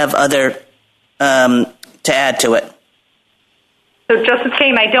do you have other to add to it? So, Justice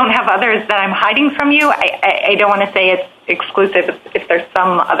Kagan, I don't have others that I'm hiding from you. I don't want to say it's exclusive if there's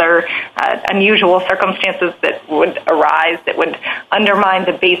some other unusual circumstances that would arise that would undermine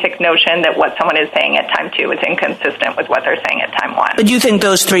the basic notion that what someone is saying at time 2 is inconsistent with what they're saying at time 1. But you think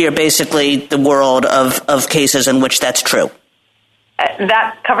those 3 are basically the world of cases in which that's true?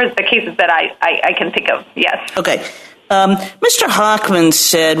 That covers the cases that I can think of, yes. Okay. Mr. Hochman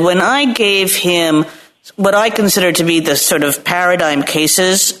said when I gave him what I consider to be the sort of paradigm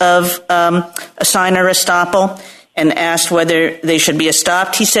cases of assigner estoppel and asked whether they should be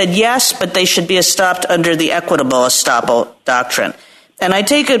estopped, he said yes, but they should be estopped under the equitable estoppel doctrine. And I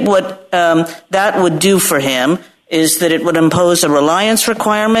take it what that would do for him is that it would impose a reliance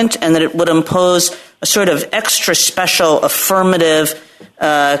requirement and that it would impose a sort of extra special affirmative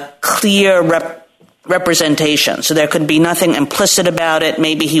clear representation. So there could be nothing implicit about it.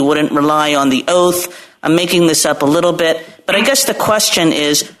 Maybe he wouldn't rely on the oath. I'm making this up a little bit. But I guess the question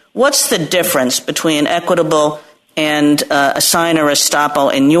is, what's the difference between equitable and assigner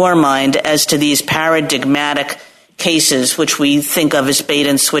estoppel in your mind as to these paradigmatic cases, which we think of as bait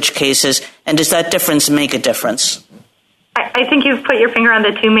and switch cases, and does that difference make a difference? I think you've put your finger on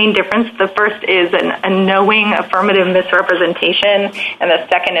the 2 main differences. The first is a knowing affirmative misrepresentation, and the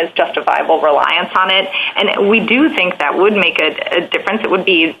second is justifiable reliance on it. And we do think that would make a difference. It would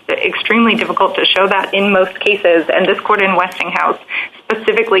be extremely difficult to show that in most cases, and this court in Westinghouse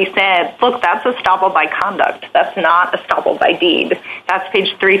specifically said, look, that's estoppel by conduct. That's not estoppel by deed. That's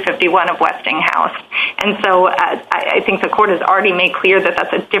page 351 of Westinghouse. And so I think the court has already made clear that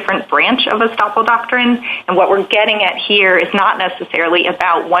that's a different branch of estoppel doctrine, and what we're getting at here is not necessarily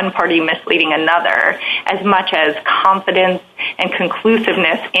about one party misleading another as much as confidence and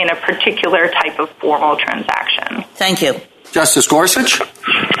conclusiveness in a particular type of formal transaction. Thank you. Justice Gorsuch?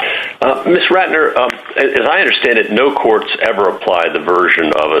 Ms. Ratner, as I understand it, no courts ever applied the version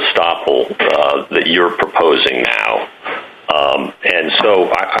of estoppel that you're proposing now. And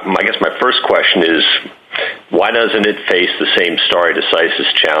so I guess my first question is, why doesn't it face the same stare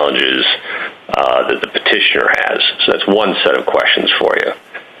decisis challenges that the petitioner has? So that's one set of questions for you.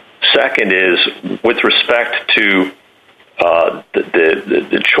 Second is, with respect to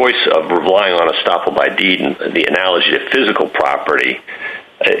the choice of relying on estoppel by deed and the analogy to physical property,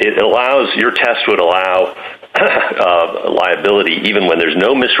 your test would allow liability even when there's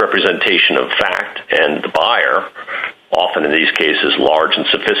no misrepresentation of fact, and the buyer, often in these cases large and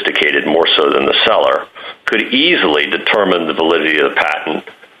sophisticated more so than the seller, could easily determine the validity of the patent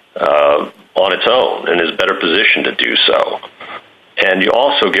on its own and is better positioned to do so. And you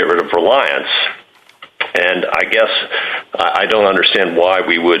also get rid of reliance. And I guess I don't understand why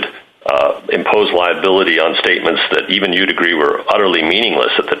we would impose liability on statements that even you'd agree were utterly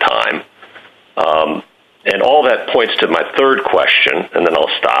meaningless at the time. And all that points to my third question, and then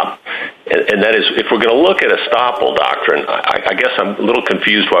I'll stop. And that is, if we're going to look at estoppel doctrine, I guess I'm a little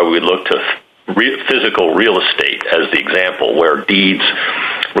confused why we would look to physical real estate as the example, where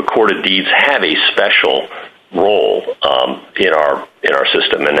recorded deeds have a special role in our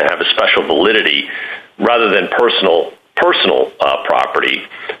system and have a special validity, rather than personal property,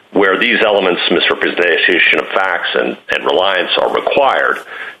 where these elements, misrepresentation of facts and reliance, are required,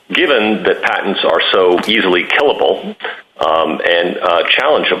 given that patents are so easily killable and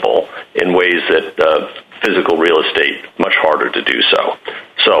challengeable in ways that physical real estate much harder to do so.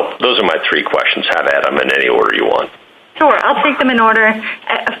 So those are my 3 questions. Have at them in any order you want. Sure, I'll take them in order.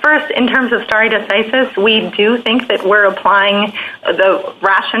 First, in terms of stare decisis, we do think that we're applying the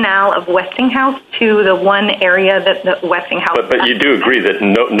rationale of Westinghouse to the one area that the Westinghouse... But you do agree that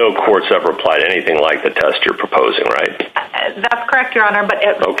no courts ever applied anything like the test you're proposing, right? That's correct, Your Honor. But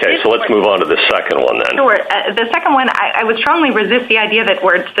okay, so let's move on to the second one then. Sure. The second one, I would strongly resist the idea that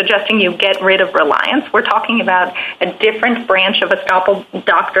we're suggesting you get rid of reliance. We're talking about a different branch of estoppel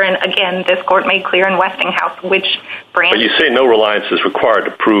doctrine. Again, this court made clear in Westinghouse which branch. But you say no reliance is required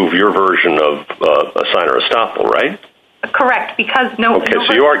to prove your version of assigner estoppel, right? Correct, because no. Okay,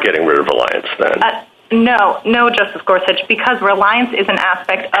 so you are getting rid of reliance then. No, Justice Gorsuch, because reliance is an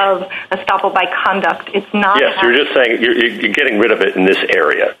aspect of estoppel by conduct. It's not. Yes, you're just saying you're getting rid of it in this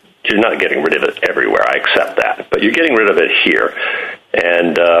area. You're not getting rid of it everywhere. I accept that, but you're getting rid of it here.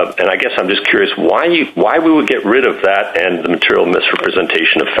 And I guess I'm just curious why we would get rid of that and the material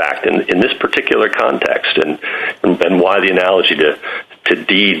misrepresentation of fact in this particular context, and why the analogy to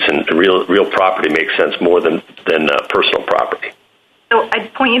deeds and real property makes sense more than personal property. So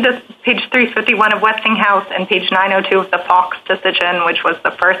I'd point you to page 351 of Westinghouse and page 902 of the Fox decision, which was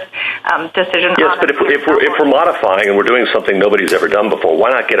the first decision. Yes, but if we're modifying and we're doing something nobody's ever done before, why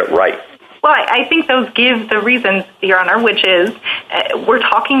not get it right? Well, I think those give the reasons, Your Honor, which is we're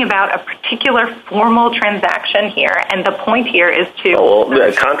talking about a particular formal transaction here, and the point here is to...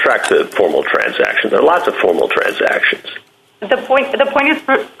 contract's a formal transaction. There are lots of formal transactions. The point is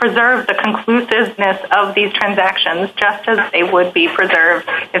to preserve the conclusiveness of these transactions, just as they would be preserved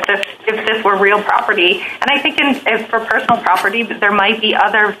if this were real property. And I think for personal property, there might be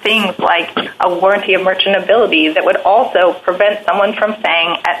other things like a warranty of merchantability that would also prevent someone from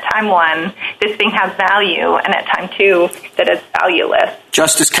saying at time one, this thing has value, and at time two, that it's valueless.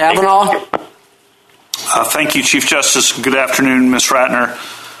 Justice Kavanaugh? Thank you, Chief Justice. Good afternoon, Ms. Ratner.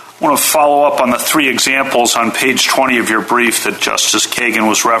 I want to follow up on the three examples on page 20 of your brief that Justice Kagan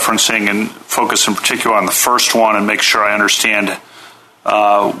was referencing and focus in particular on the first one and make sure I understand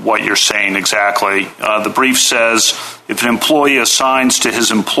what you're saying exactly. The brief says, if an employee assigns to his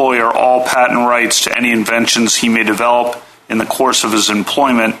employer all patent rights to any inventions he may develop in the course of his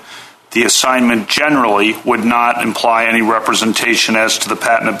employment, the assignment generally would not imply any representation as to the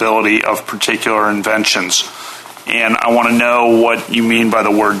patentability of particular inventions. And I want to know what you mean by the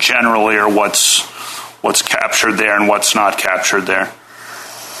word generally, or what's captured there and what's not captured there.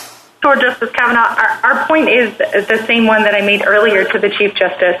 Sure, Justice Kavanaugh. Our point is the same one that I made earlier to the Chief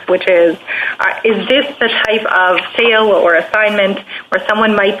Justice, which is this the type of sale or assignment where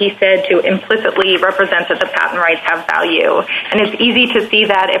someone might be said to implicitly represent that the patent rights have value? And it's easy to see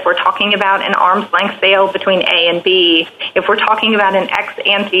that if we're talking about an arm's length sale between A and B, if we're talking about an ex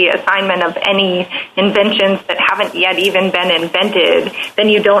ante assignment of any inventions that haven't yet even been invented, then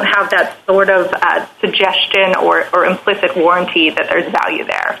you don't have that sort of suggestion or implicit warranty that there's value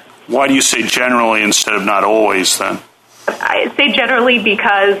there. Why do you say generally instead of not always, then? I say generally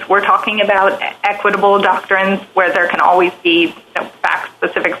because we're talking about equitable doctrines where there can always be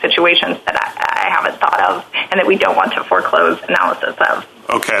fact-specific situations that I haven't thought of and that we don't want to foreclose analysis of.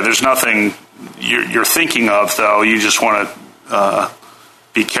 Okay, there's nothing you're thinking of, though. You just want to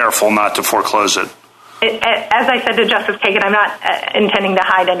be careful not to foreclose it. As I said to Justice Kagan, I'm not intending to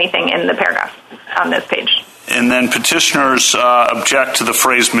hide anything in the paragraph on this page. And then petitioners object to the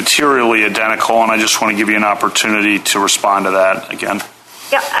phrase materially identical, and I just want to give you an opportunity to respond to that again.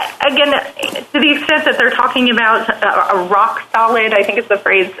 Yeah, again, to the extent that they're talking about a rock solid, I think it's the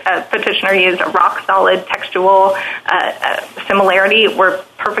phrase petitioner used, a rock solid textual similarity, we're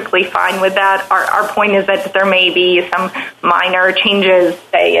perfectly fine with that. Our point is that there may be some minor changes,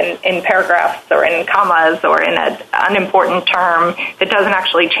 say, in paragraphs or in commas or in an unimportant term that doesn't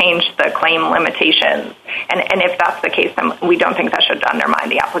actually change the claim limitations. And if that's the case, then we don't think that should undermine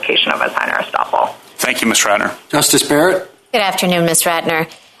the application of assigner estoppel. Thank you, Ms. Ratner. Justice Barrett? Good afternoon, Ms.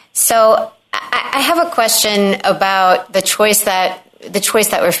 Ratner. So I have a question about the choice that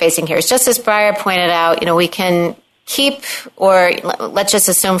we're facing here. As Justice Breyer pointed out, we can keep, or let's just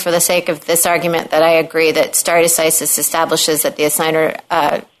assume for the sake of this argument that I agree that stare decisis establishes that the assigner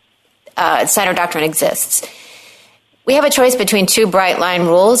doctrine exists. We have a choice between two bright line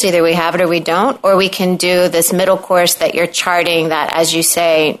rules. Either we have it or we don't, or we can do this middle course that you're charting that, as you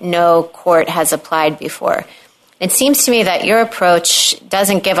say, no court has applied before. It seems to me that your approach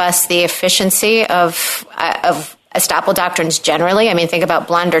doesn't give us the efficiency of estoppel doctrines generally. I mean, think about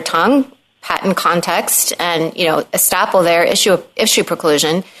blunder tongue, patent context, and, estoppel there, issue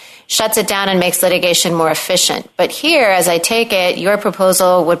preclusion, shuts it down and makes litigation more efficient. But here, as I take it, your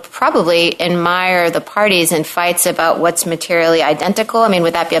proposal would probably admire the parties in fights about what's materially identical. I mean,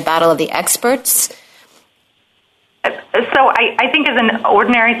 would that be a battle of the experts? So I think as an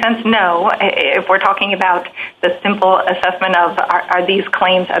ordinary sense, no. If we're talking about the simple assessment of are these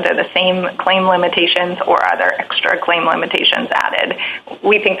claims, are they the same claim limitations or are there extra claim limitations added,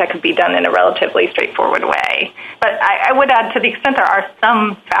 we think that could be done in a relatively straightforward way. But I would add, to the extent there are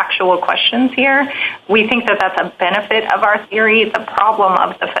some factual questions here, we think that that's a benefit of our theory. The problem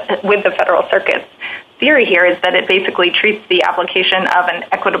with the Federal Circuit's theory here is that it basically treats the application of an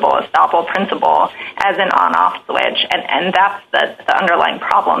equitable estoppel principle as an on-off switch, and that's the underlying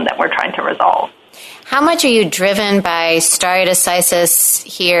problem that we're trying to resolve. How much are you driven by stare decisis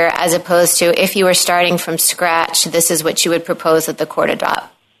here as opposed to if you were starting from scratch, this is what you would propose that the court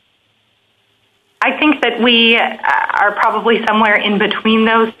adopt? I think that we are probably somewhere in between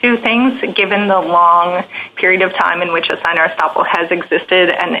those two things, given the long period of time in which assigner estoppel has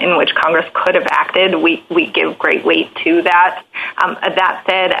existed and in which Congress could have acted. We give great weight to that. That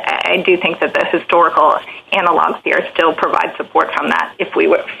said, I do think that the historical analogs here still provide support from that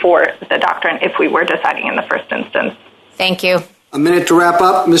for the doctrine if we were deciding in the first instance. Thank you. A minute to wrap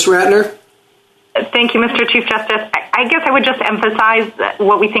up, Ms. Ratner. Thank you, Mr. Chief Justice. I guess I would just emphasize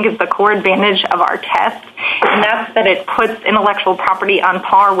what we think is the core advantage of our test, and that's that it puts intellectual property on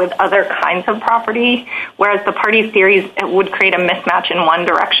par with other kinds of property, whereas the parties' theories would create a mismatch in one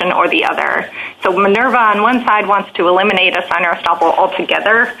direction or the other. So Minerva on one side wants to eliminate assigner estoppel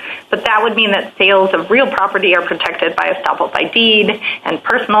altogether, but that would mean that sales of real property are protected by estoppel by deed, and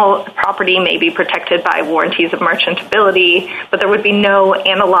personal property may be protected by warranties of merchantability, but there would be no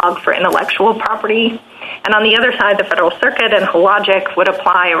analog for intellectual property. And on the other side, the Federal Circuit and Hologic would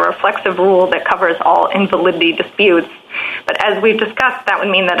apply a reflexive rule that covers all invalidity disputes. But as we've discussed, that would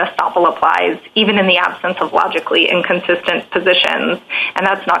mean that estoppel applies even in the absence of logically inconsistent positions, and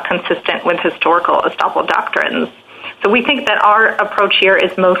that's not consistent with historical estoppel doctrines. So we think that our approach here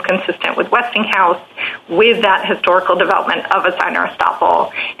is most consistent with Westinghouse, with that historical development of assigner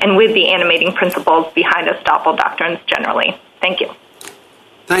estoppel, and with the animating principles behind estoppel doctrines generally. Thank you.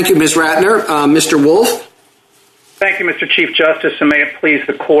 Thank you, Ms. Ratner. Mr. Wolf? Thank you, Mr. Chief Justice, and may it please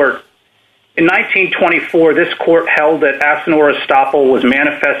the Court. In 1924, this Court held that assigner estoppel was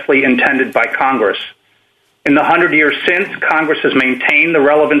manifestly intended by Congress. In the 100 years since, Congress has maintained the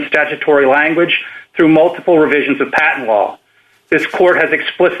relevant statutory language through multiple revisions of patent law. This Court has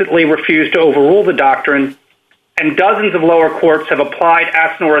explicitly refused to overrule the doctrine, and dozens of lower courts have applied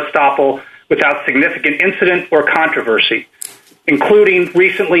assigner estoppel without significant incident or controversy, including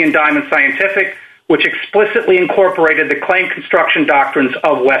recently in Diamond Scientific, which explicitly incorporated the claim construction doctrines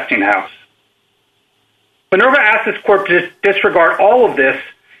of Westinghouse. Minerva asked this court to disregard all of this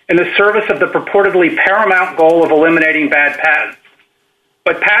in the service of the purportedly paramount goal of eliminating bad patents.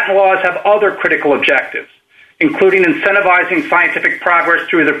 But patent laws have other critical objectives, including incentivizing scientific progress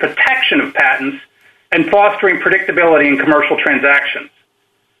through the protection of patents and fostering predictability in commercial transactions.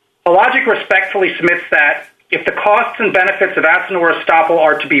 Hologic respectfully submits that if the costs and benefits of assigner estoppel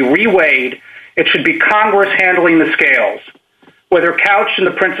are to be reweighed, it should be Congress handling the scales. Whether couched in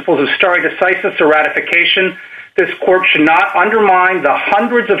the principles of stare decisis or ratification, this court should not undermine the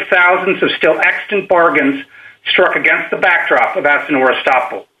hundreds of thousands of still extant bargains struck against the backdrop of assigner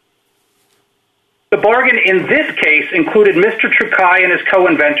estoppel. The bargain in this case included Mr. Trukai and his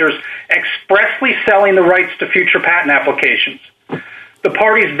co-inventors expressly selling the rights to future patent applications. The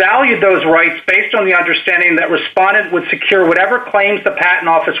parties valued those rights based on the understanding that respondent would secure whatever claims the Patent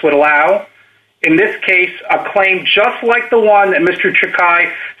Office would allow, in this case, a claim just like the one that Mr.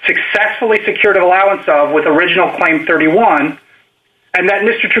 Trukai successfully secured an allowance of with original Claim 31, and that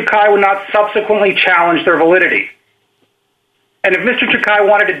Mr. Trukai would not subsequently challenge their validity. And if Mr. Trukai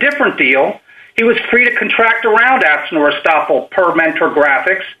wanted a different deal, he was free to contract around assigner estoppel per Mentor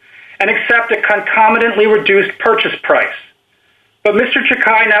Graphics and accept a concomitantly reduced purchase price. But Mr.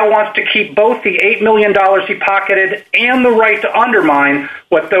 Trukai now wants to keep both the $8 million he pocketed and the right to undermine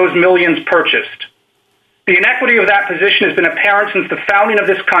what those millions purchased. The inequity of that position has been apparent since the founding of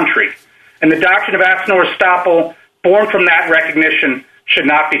this country, and the doctrine of assigner estoppel, born from that recognition, should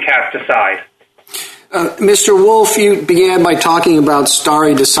not be cast aside. Mr. Wolf, you began by talking about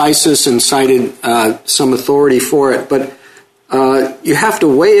stare decisis and cited some authority for it, but you have to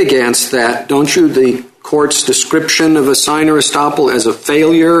weigh against that, don't you, the court's description of assigner estoppel as a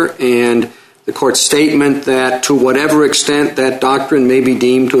failure and the court's statement that to whatever extent that doctrine may be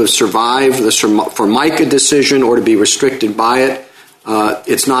deemed to have survived the Formica decision or to be restricted by it,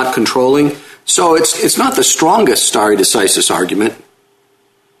 it's not controlling. So it's not the strongest stare decisis argument.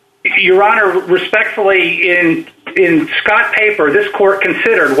 Your Honor, respectfully, in Scott Paper, this court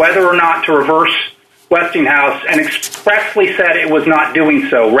considered whether or not to reverse Westinghouse and expressly said it was not doing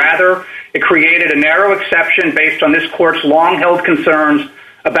so. Rather, it created a narrow exception based on this court's long-held concerns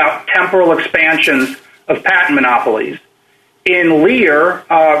about temporal expansions of patent monopolies. In Lear,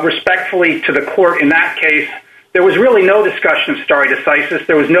 respectfully to the court in that case, there was really no discussion of stare decisis.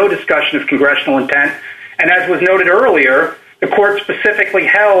 There was no discussion of congressional intent. And as was noted earlier, the court specifically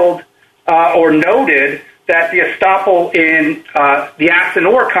held or noted that the estoppel in the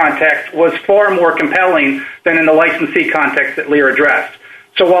Asinor context was far more compelling than in the licensee context that Lear addressed.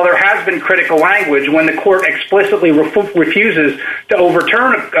 So while there has been critical language, when the court explicitly refuses to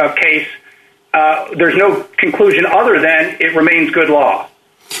overturn a case, there's no conclusion other than it remains good law.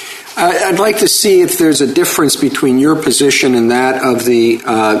 I'd like to see if there's a difference between your position and that of the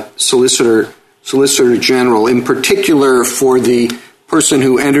Solicitor General, in particular for the person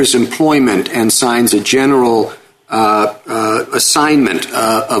who enters employment and signs a general assignment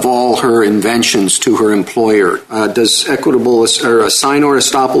of all her inventions to her employer. Does equitable or a sign or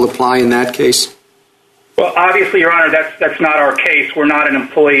estoppel apply in that case? Well, obviously, Your Honor, that's not our case. We're not an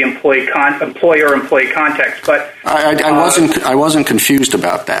employer-employee context. But I wasn't confused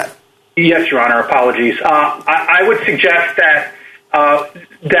about that. Yes, Your Honor. Apologies. I would suggest that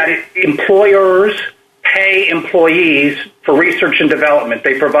employers pay employees for research and development.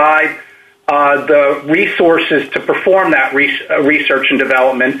 They provide the resources to perform that research and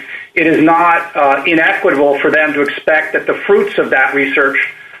development. It is not inequitable for them to expect that the fruits of that research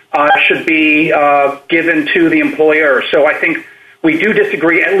should be given to the employer. So I think we do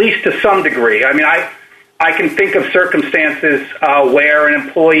disagree, at least to some degree. I mean, I can think of circumstances where an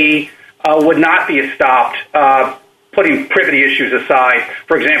employee would not be stopped, putting privity issues aside,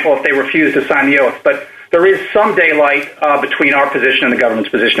 for example, if they refuse to sign the oath. But there is some daylight between our position and the government's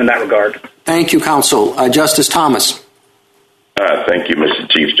position in that regard. Thank you, Counsel. Justice Thomas. Thank you, Mr.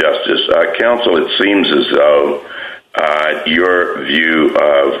 Chief Justice. Counsel, it seems as though your view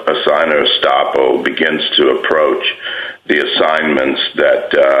of assigner estoppel begins to approach the assignments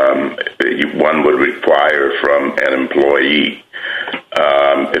that one would require from an employee.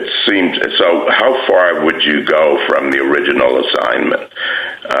 It seems so. How far would you go from the original assignment?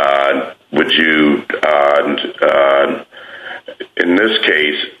 Would you, in this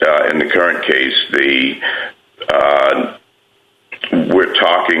case, in the current case, we're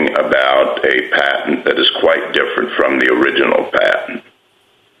talking about a patent that is quite different from the original patent.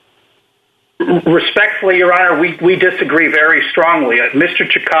 Respectfully, Your Honor, we disagree very strongly. Mr.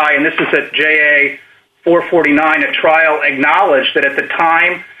 Chakai, and this is at JA 449, at trial, acknowledged that at the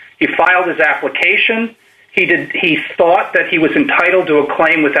time he filed his application, he thought that he was entitled to a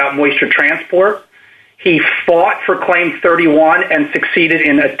claim without moisture transport. He fought for Claim 31 and succeeded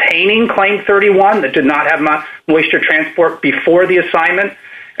in attaining Claim 31 that did not have moisture transport before the assignment.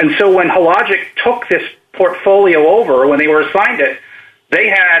 And so when Hologic took this portfolio over, when they were assigned it, they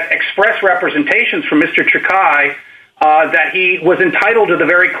had express representations from Mr. Chakai that he was entitled to the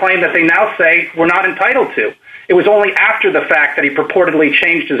very claim that they now say we're not entitled to. It was only after the fact that he purportedly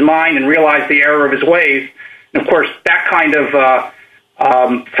changed his mind and realized the error of his ways. And of course, that kind of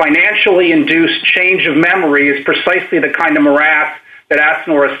financially induced change of memory is precisely the kind of morass that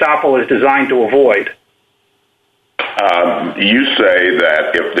Asinor estoppel is designed to avoid. You say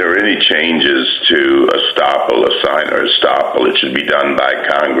that if there are any changes to estoppel, assigner estoppel, it should be done by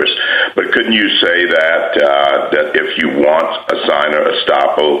Congress. But couldn't you say that if you want assigner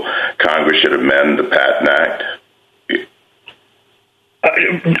estoppel, Congress should amend the Patent Act?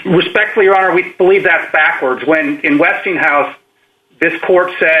 Respectfully, Your Honor, we believe that's backwards. When in Westinghouse, this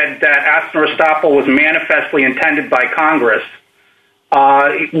court said that Asinor estoppel was manifestly intended by Congress,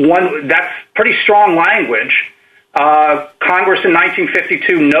 that's pretty strong language. Congress in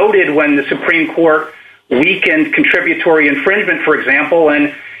 1952 noted when the Supreme Court weakened contributory infringement, for example,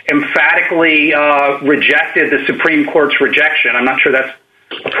 and emphatically rejected the Supreme Court's rejection. I'm not sure that's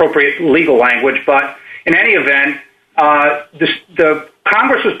appropriate legal language, but in any event, the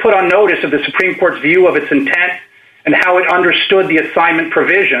Congress was put on notice of the Supreme Court's view of its intent and how it understood the assignment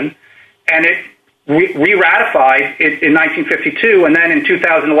provision, and it re-ratified it in 1952, and then in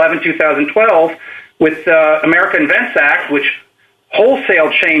 2011, 2012, with the America Invents Act, which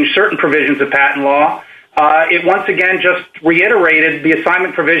wholesale changed certain provisions of patent law, it once again just reiterated the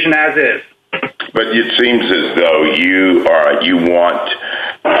assignment provision as is. But it seems as though you want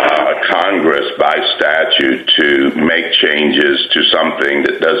Congress by statute to make changes to something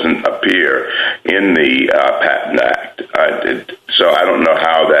that doesn't appear in the Patent Act. So I don't know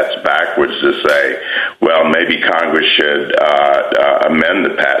how that's backwards to say, well, maybe Congress should amend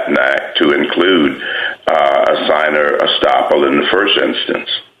the Patent Act to include assigner estoppel in the first instance.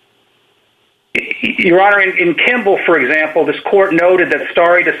 Your Honor, in Kimball, for example, this court noted that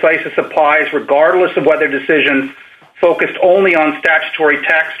stare decisis applies regardless of whether decisions focused only on statutory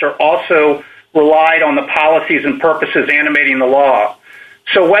text or also relied on the policies and purposes animating the law.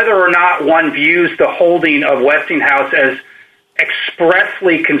 So whether or not one views the holding of Westinghouse as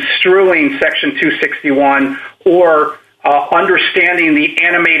expressly construing Section 261 or understanding the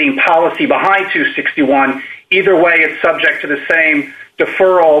animating policy behind 261, either way it's subject to the same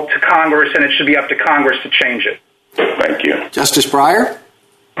deferral to Congress, and it should be up to Congress to change it. Thank you. Justice Breyer?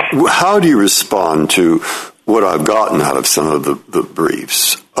 How do you respond to what I've gotten out of some of the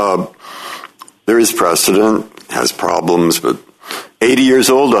briefs? There is precedent, has problems, but 80 years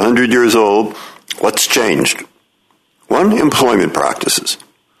old, 100 years old, what's changed? One, employment practices.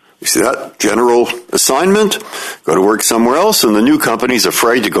 You see that? General assignment, go to work somewhere else, and the new company's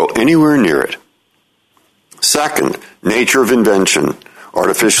afraid to go anywhere near it. Second, nature of invention,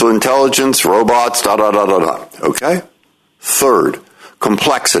 artificial intelligence, robots, okay? Third,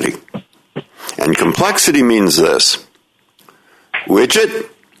 complexity. And complexity means this: widget,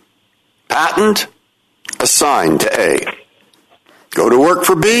 patent, assigned to A. Go to work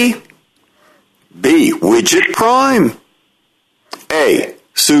for B. B, widget prime. A,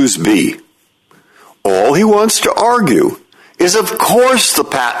 sues B. All he wants to argue is, of course, the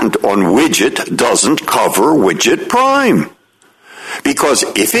patent on widget doesn't cover widget prime. Because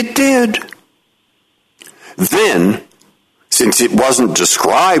if it did, then, since it wasn't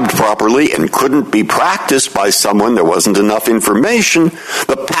described properly and couldn't be practiced by someone, there wasn't enough information,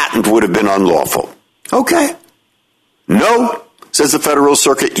 the patent would have been unlawful. Okay. No, says the Federal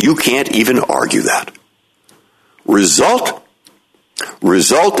Circuit, you can't even argue that. Result,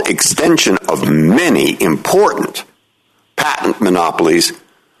 extension of many important patent monopolies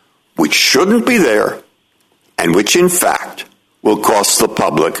which shouldn't be there and which, in fact, will cost the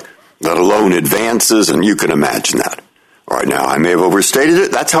public, let alone advances, and you can imagine that. All right, now, I may have overstated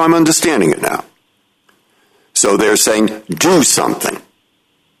it. That's how I'm understanding it now. So they're saying, do something.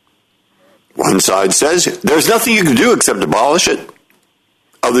 One side says, there's nothing you can do except abolish it.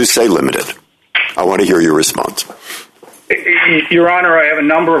 Others say, limit it. I want to hear your response. Your Honor, I have a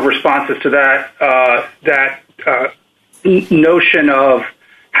number of responses to that notion of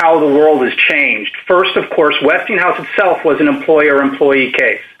how the world has changed. First, of course, Westinghouse itself was an employer-employee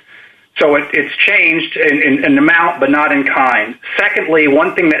case. So it's changed in amount, but not in kind. Secondly,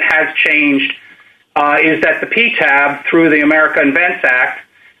 one thing that has changed is that the PTAB, through the America Invents Act,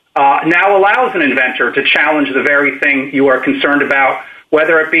 now allows an inventor to challenge the very thing you are concerned about,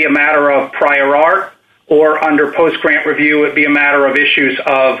 whether it be a matter of prior art or under post-grant review, it be a matter of issues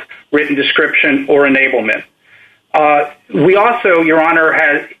of written description or enablement. We also, Your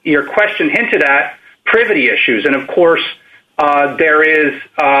Honor, your question hinted at privity issues. And of course, there is,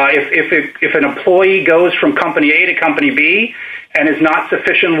 if an employee goes from company A to company B and is not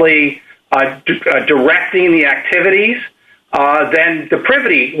sufficiently directing the activities, then the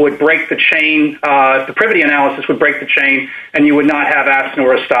privity would break the chain, the privity analysis would break the chain, and you would not have absent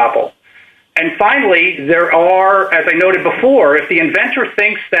or estoppel. And finally, there are, as I noted before, if the inventor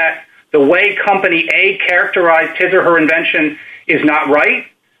thinks that the way company A characterized his or her invention is not right,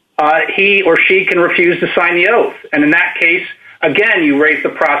 he or she can refuse to sign the oath. And in that case, again, you raise the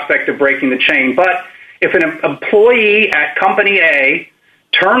prospect of breaking the chain. But if an employee at company A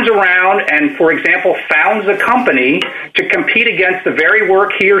turns around and, for example, founds a company to compete against the very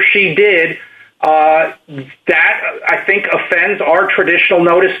work he or she did, that, I think, offends our traditional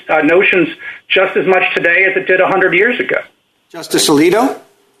notions just as much today as it did 100 years ago. Justice Alito?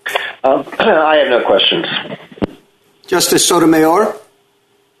 I have no questions. Justice Sotomayor?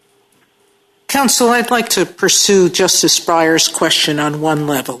 Counsel, I'd like to pursue Justice Breyer's question on one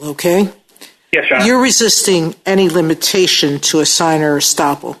level, okay? Yes, Your Honor. You're resisting any limitation to assign or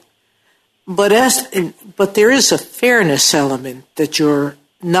estoppel. But there is a fairness element that you're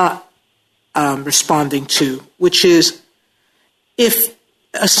not responding to, which is if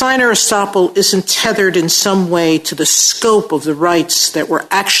assign or estoppel isn't tethered in some way to the scope of the rights that were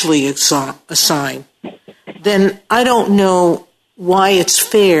actually assigned, then I don't know why it's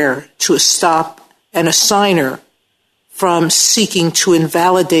fair to stop an assigner from seeking to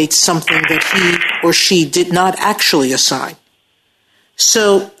invalidate something that he or she did not actually assign.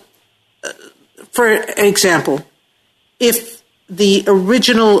 So, for example, if the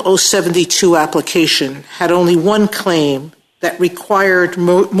original 072 application had only one claim that required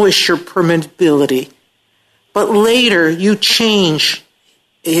moisture permeability, but later you change,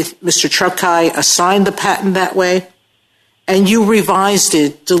 Mr. Truckeye assigned the patent that way, and you revised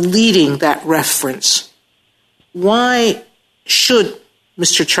it, deleting that reference. Why should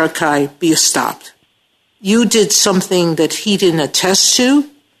Mr. Truckeye be stopped? you did something that he didn't attest to,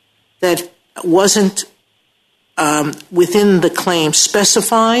 that wasn't within the claim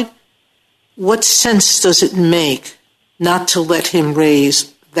specified, what sense does it make not to let him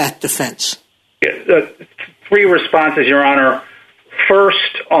raise that defense? Three responses, Your Honor.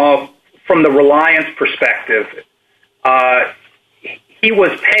 First, from the reliance perspective, he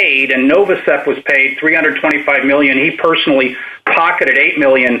was paid, and Novacep was paid $325 million. He personally pocketed $8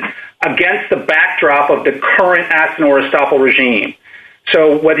 million against the backdrop of the current Asinor-Estoppel regime.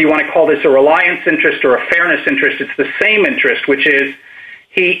 So whether you want to call this a reliance interest or a fairness interest, it's the same interest, which is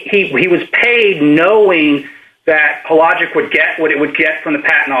he was paid knowing that Hologic would get what it would get from the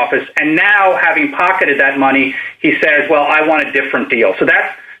patent office, and now having pocketed that money, he says, well, I want a different deal. So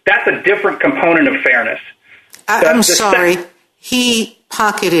that's a different component of fairness. I'm sorry. He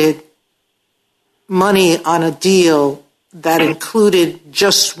pocketed money on a deal that included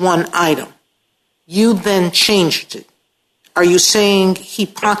just one item. You then changed it. Are you saying he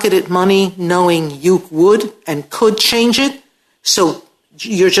pocketed money knowing you would and could change it, so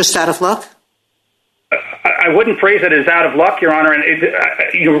you're just out of luck? I wouldn't phrase it as out of luck, Your Honor. And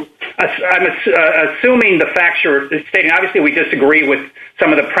I'm assuming the facts you're stating. Obviously, we disagree with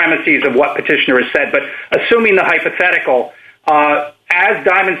some of the premises of what Petitioner has said, but assuming the hypothetical, as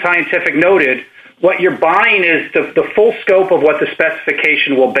Diamond Scientific noted, what you're buying is the full scope of what the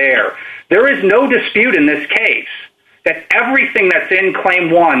specification will bear. There is no dispute in this case that everything that's in Claim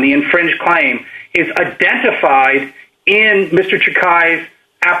 1, the infringed claim, is identified in Mr. Chikai's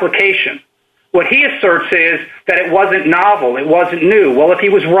application. What he asserts is that it wasn't novel, it wasn't new. Well, if he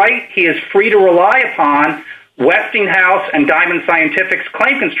was right, he is free to rely upon Westinghouse and Diamond Scientific's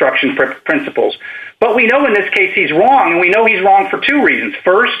claim construction principles. But we know in this case he's wrong, and we know he's wrong for two reasons.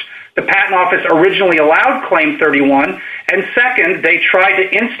 First, the Patent Office originally allowed Claim 31, and second, they tried to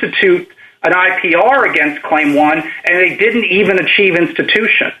institute an IPR against Claim 1, and they didn't even achieve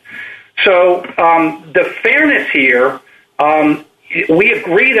institution. So the fairness here, we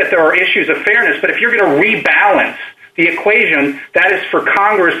agree that there are issues of fairness, but if you're going to rebalance the equation, that is for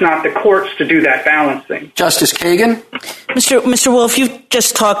Congress, not the courts, to do that balancing. Justice Kagan? Mr. Wolf, you've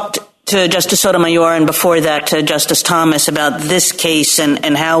just talked to Justice Sotomayor and before that to Justice Thomas about this case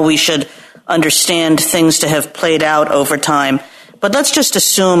and how we should understand things to have played out over time. But let's just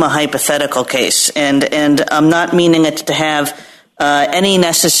assume a hypothetical case, and I'm not meaning it to have any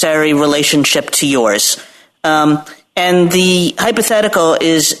necessary relationship to yours. And the hypothetical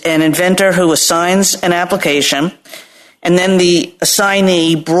is an inventor who assigns an application, and then the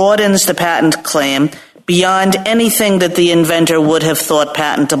assignee broadens the patent claim beyond anything that the inventor would have thought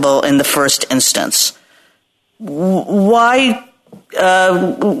patentable in the first instance. Why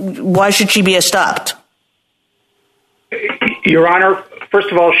should she be stopped? Your Honor,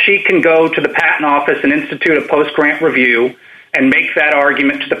 first of all, she can go to the Patent Office and institute a post-grant review and make that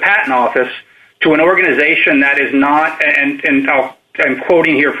argument to the Patent Office, to an organization that is not, and I'm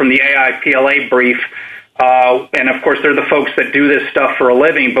quoting here from the AIPLA brief, and of course they're the folks that do this stuff for a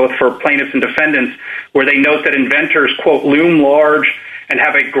living, both for plaintiffs and defendants, where they note that inventors, quote, loom large and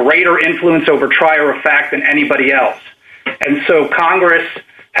have a greater influence over trier of fact than anybody else. And so Congress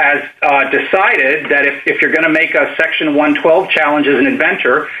has decided that if you're going to make a Section 112 challenge as an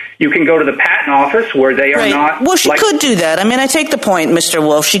inventor, you can go to the Patent Office where they are not... Well, she could do that. I mean, I take the point, Mr.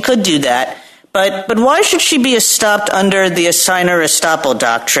 Wolf. She could do that. But why should she be stopped under the assigner-estoppel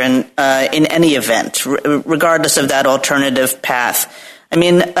doctrine in any event, regardless of that alternative path? I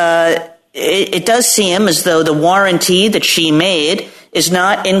mean, it does seem as though the warranty that she made is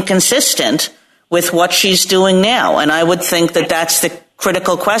not inconsistent with what she's doing now. And I would think that that's the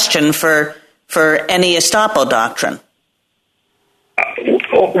critical question for any estoppel doctrine.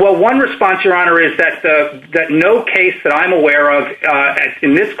 Well, one response, Your Honor, is that no case that I'm aware of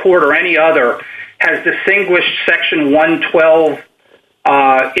in this court or any other has distinguished Section 112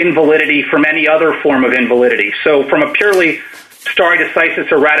 invalidity from any other form of invalidity. So from a purely stare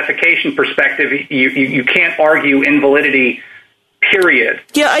decisis or ratification perspective, you can't argue invalidity, period.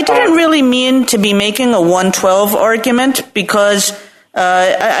 Yeah, I didn't really mean to be making a 112 argument because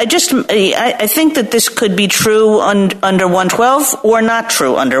I think that this could be true under 112 or not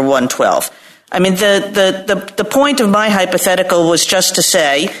true under 112. I mean, the point of my hypothetical was just to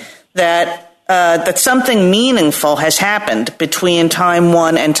say that something meaningful has happened between time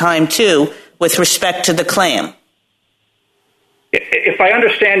 1 and time 2 with respect to the claim. If I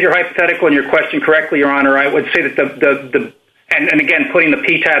understand your hypothetical and your question correctly, Your Honor, I would say that and again, putting the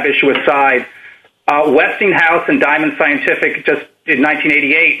PTAB issue aside, Westinghouse and Diamond Scientific just in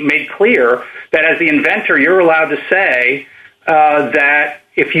 1988 made clear that as the inventor, you're allowed to say that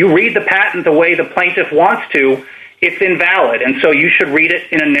if you read the patent the way the plaintiff wants to, it's invalid. And so you should read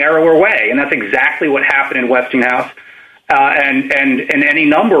it in a narrower way. And that's exactly what happened in Westinghouse and any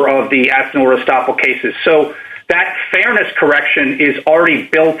number of the Asinor-Estoppel cases. So that fairness correction is already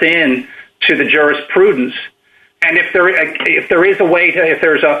built in to the jurisprudence. And if there is a way to, if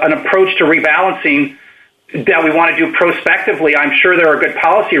there's an approach to rebalancing that we want to do prospectively, I'm sure there are good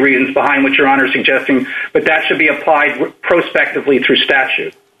policy reasons behind what Your Honor is suggesting, but that should be applied prospectively through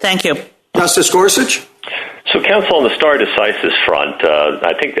statute. Thank you. Justice Gorsuch? So, counsel, on the stare decisis front,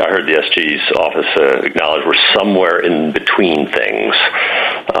 I think I heard the SG's office acknowledge we're somewhere in between things.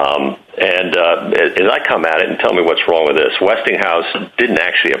 As I come at it, and tell me what's wrong with this, Westinghouse didn't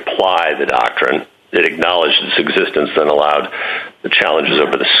actually apply the doctrine. It acknowledged its existence, then allowed the challenges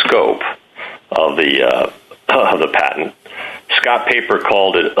over the scope of the patent. Scott Paper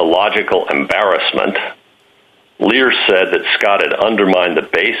called it a logical embarrassment. Lear said that Scott had undermined the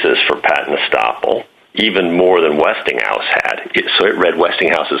basis for patent estoppel even more than Westinghouse had. So it read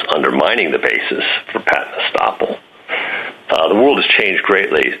Westinghouse as undermining the basis for patent estoppel. The world has changed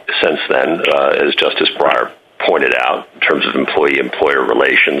greatly since then, as Justice Breyer pointed out, in terms of employee-employer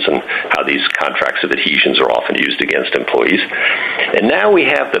relations and how these contracts of adhesions are often used against employees. And now we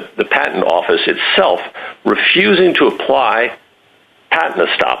have the Patent Office itself refusing to apply patent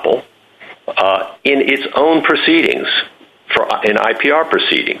estoppel in its own proceedings, in IPR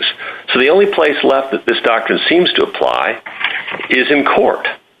proceedings. So the only place left that this doctrine seems to apply is in court.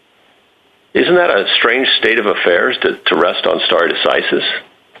 Isn't that a strange state of affairs to rest on stare decisis?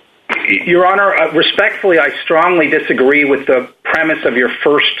 Your Honor, respectfully, I strongly disagree with the premise of your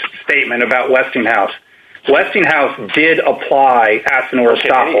first statement about Westinghouse. Westinghouse did apply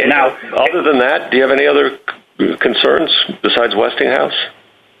Asinor-Estoppel. Okay. Now, other than that, do you have any other concerns besides Westinghouse?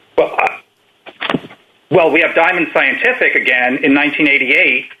 Well, we have Diamond Scientific again in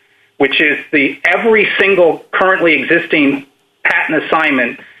 1988, which is every single currently existing patent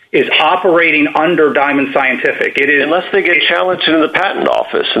assignment is operating under Diamond Scientific. It is, unless they get challenged in the Patent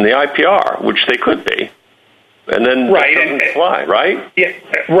Office and the IPR, which they could be, and then right, it doesn't apply, right? Yeah,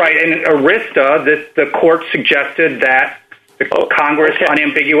 right. And Arista, the court suggested that the Congress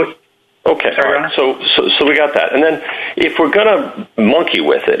unambiguous. Okay, sorry, all right. So we got that. And then if we're going to monkey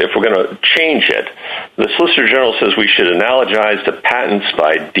with it, if we're going to change it, the Solicitor General says we should analogize to patents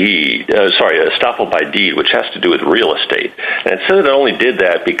by deed, estoppel by deed, which has to do with real estate. And it says it only did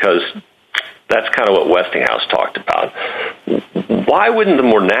that because that's kind of what Westinghouse talked about. Why wouldn't the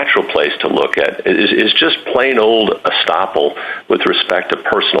more natural place to look at is just plain old estoppel with respect to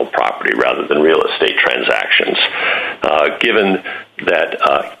personal property rather than real estate transactions, given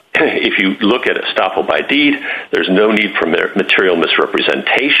that if you look at estoppel by deed, there's no need for material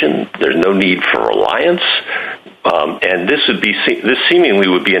misrepresentation. There's no need for reliance. And this seemingly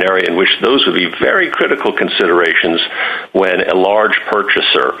would be an area in which those would be very critical considerations when a large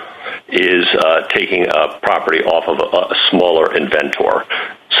purchaser is taking a property off of a smaller inventor,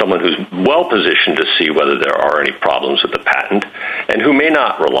 someone who's well positioned to see whether there are any problems with the patent and who may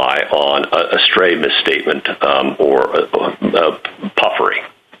not rely on a stray misstatement or puffery.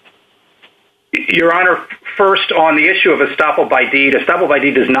 Your Honor, first on the issue of estoppel by deed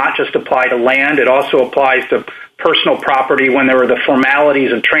does not just apply to land. It also applies to personal property when there are the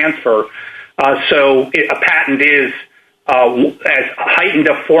formalities of transfer. So a patent is as heightened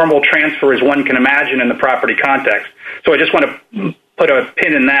a formal transfer as one can imagine in the property context. So I just want to put a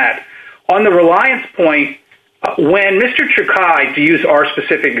pin in that. On the reliance point, when Mr. Chukai, to use our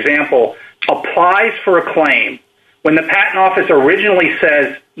specific example, applies for a claim, when the Patent Office originally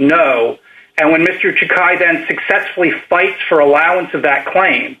says no, and when Mr. Chukai then successfully fights for allowance of that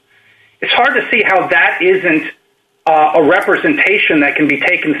claim, it's hard to see how that isn't a representation that can be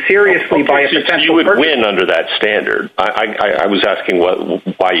taken seriously by a potential You would purchaser. win under that standard. I was asking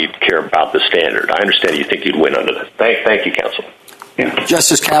why you'd care about the standard. I understand you think you'd win under that. Thank you, counsel. Yeah.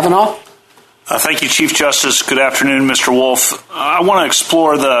 Justice Kavanaugh? Thank you, Chief Justice. Good afternoon, Mr. Wolf. I want to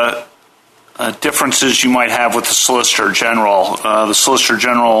explore the differences you might have with the Solicitor General. The Solicitor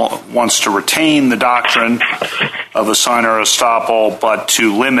General wants to retain the doctrine of Asinor-Estoppel, but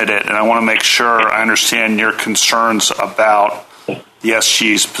to limit it. And I want to make sure I understand your concerns about the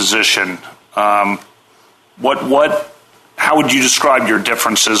SG's position. How would you describe your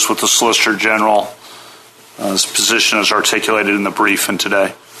differences with the Solicitor General's position as articulated in the brief and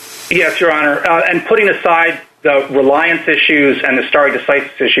today? Yes, Your Honor. And putting aside the reliance issues and the stare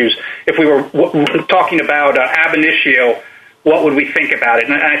decisis issues, if we were talking about ab initio, what would we think about it?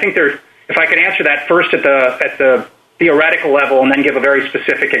 And I think if I could answer that first at the theoretical level and then give a very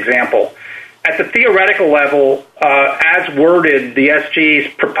specific example. At the theoretical level, as worded, the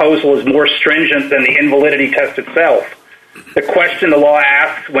SG's proposal is more stringent than the invalidity test itself. The question the law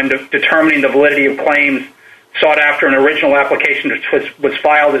asks when determining the validity of claims sought after an original application was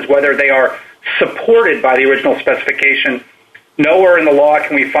filed is whether they are supported by the original specification. Nowhere in the law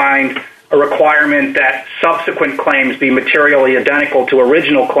can we find a requirement that subsequent claims be materially identical to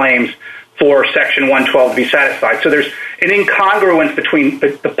original claims for Section 112 to be satisfied. So there's an incongruence between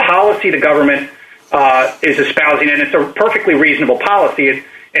the policy the government is espousing, and it's a perfectly reasonable policy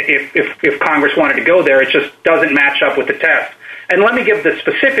if Congress wanted to go there. It just doesn't match up with the test. And let me give the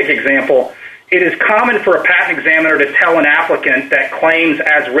specific example. It is common for a patent examiner to tell an applicant that claims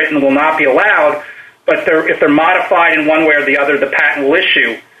as written will not be allowed, but if they're modified in one way or the other, the patent will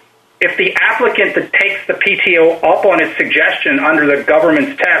issue. If the applicant that takes the PTO up on its suggestion under the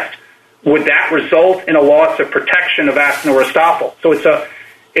government's test, would that result in a loss of protection of Aston or Estoppel? So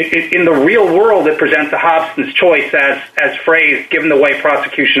in the real world, it presents a Hobson's choice as phrased, given the way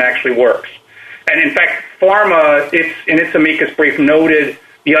prosecution actually works. And in fact, Pharma, in its amicus brief, noted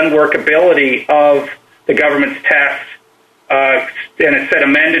the unworkability of the government's test, and it said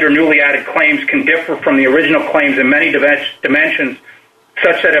amended or newly added claims can differ from the original claims in many dimensions,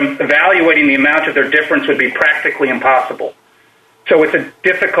 such that evaluating the amount of their difference would be practically impossible. So it's a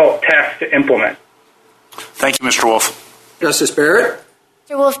difficult test to implement. Thank you, Mr. Wolf. Justice Barrett?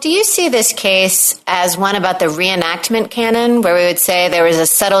 Mr. Wolf, do you see this case as one about the reenactment canon, where we would say there was a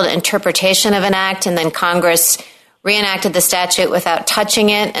settled interpretation of an act and then Congress reenacted the statute without touching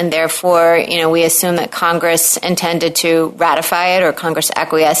it, and therefore, we assume that Congress intended to ratify it or Congress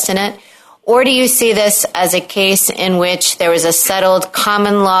acquiesced in it? Or do you see this as a case in which there was a settled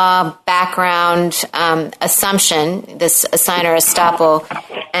common law background assumption, this assigner estoppel,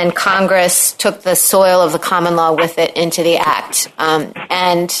 and Congress took the soil of the common law with it into the act?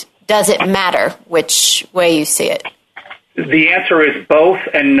 And does it matter which way you see it? The answer is both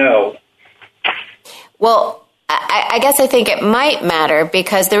and no. Well, I guess I think it might matter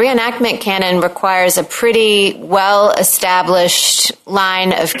because the reenactment canon requires a pretty well-established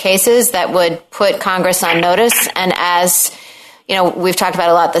line of cases that would put Congress on notice. And as we've talked about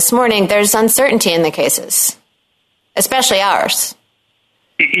a lot this morning, there's uncertainty in the cases, especially ours.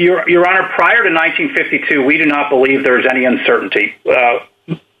 Your Honor, prior to 1952, we do not believe there is any uncertainty.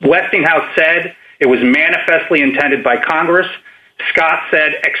 Westinghouse said it was manifestly intended by Congress. Scott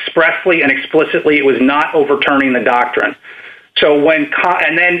said expressly and explicitly it was not overturning the doctrine. So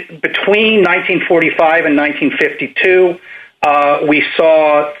and then between 1945 and 1952, we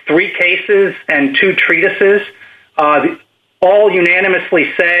saw 3 cases and 2 treatises, all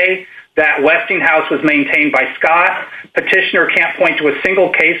unanimously say that Westinghouse was maintained by Scott. Petitioner can't point to a single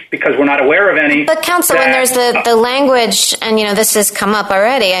case because we're not aware of any. But counsel, when there's the language, and this has come up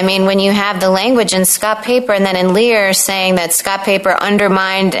already, I mean, when you have the language in Scott Paper and then in Lear saying that Scott Paper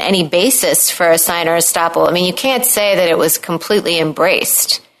undermined any basis for assigner estoppel, I mean, you can't say that it was completely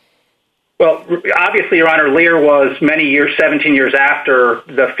embraced. Well, obviously, Your Honor, Lear was many years, 17 years after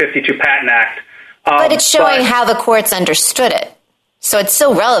the 52 Patent Act. But it's showing how the courts understood it. So it's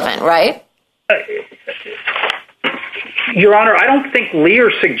still relevant, right? Your Honor, I don't think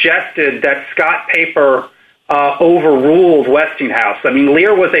Lear suggested that Scott Paper overruled Westinghouse. I mean,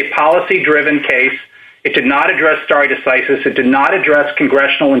 Lear was a policy-driven case. It did not addrss stare decisis. It did not address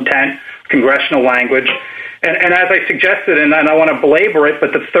congressional intent, congressional language. And as I suggested, and I want to belabor it,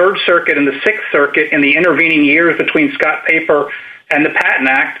 but the Third Circuit and the Sixth Circuit in the intervening years between Scott Paper and the Patent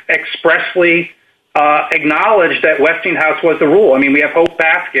Act expressly acknowledged that Westinghouse was the rule. I mean, we have Hope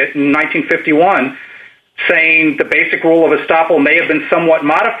Basket in 1951 saying the basic rule of estoppel may have been somewhat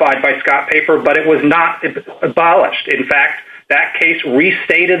modified by Scott Paper, but it was not abolished. In fact, that case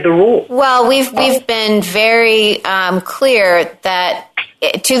restated the rule. Well, we've been very clear that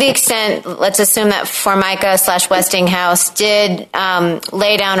to the extent, let's assume that Formica/Westinghouse did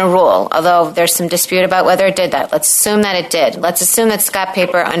lay down a rule, although there's some dispute about whether it did that. Let's assume that it did. Let's assume that Scott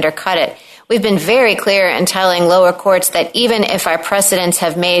Paper undercut it. We've been very clear in telling lower courts that even if our precedents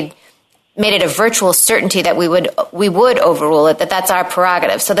have made it a virtual certainty that we would overrule it, that's our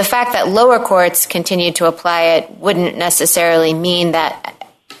prerogative. So the fact that lower courts continue to apply it wouldn't necessarily mean that,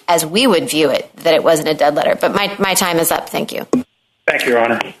 as we would view it, that it wasn't a dead letter. But my time is up. Thank you. Thank you, Your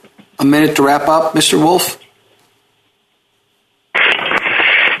Honor. A minute to wrap up, Mr. Wolf.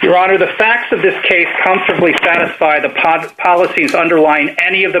 Your Honor, the facts of this case comfortably satisfy the policies underlying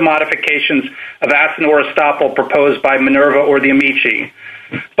any of the modifications of Aston or estoppel proposed by Minerva or the Amici.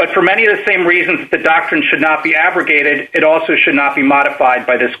 But for many of the same reasons that the doctrine should not be abrogated, it also should not be modified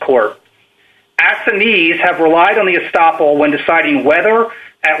by this court. Assanees have relied on the estoppel when deciding whether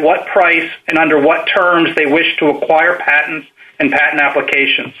at what price and under what terms they wish to acquire patents and patent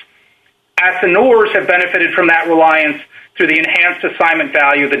applications. Assignors have benefited from that reliance through the enhanced assignment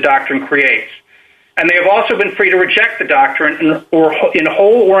value the doctrine creates. And they have also been free to reject the doctrine in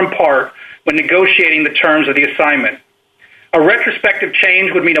whole or in part when negotiating the terms of the assignment. A retrospective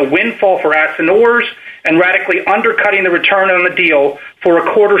change would mean a windfall for assignors and radically undercutting the return on the deal for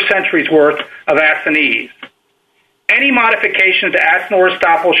a quarter century's worth of assignees. Any modification to assignor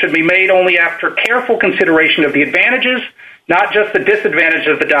estoppel should be made only after careful consideration of the advantages, not just the disadvantages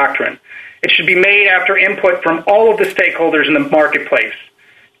of the doctrine. It should be made after input from all of the stakeholders in the marketplace.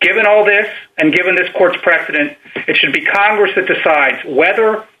 Given all this, and given this court's precedent, it should be Congress that decides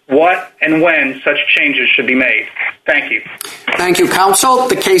whether, what, and when such changes should be made. Thank you. Thank you, counsel.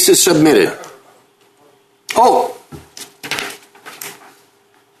 The case is submitted. Oh.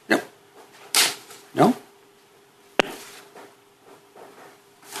 No. No?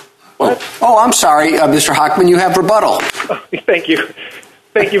 Oh, I'm sorry, Mr. Hochman, you have rebuttal. Thank you.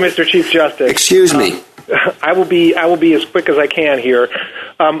 Thank you, Mr. Chief Justice. Excuse me. I will be as quick as I can here.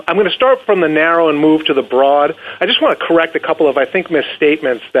 I'm going to start from the narrow and move to the broad. I just want to correct a couple of, I think,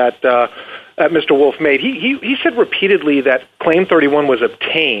 misstatements that Mr. Wolf made. He said repeatedly that Claim 31 was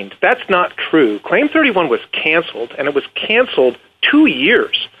obtained. That's not true. Claim 31 was canceled, and it was canceled 2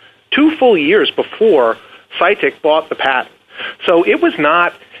 full years before Cytic bought the patent. So it was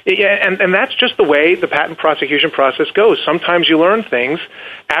not... And that's just the way the patent prosecution process goes. Sometimes you learn things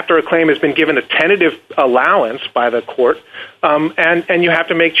after a claim has been given a tentative allowance by the court, and you have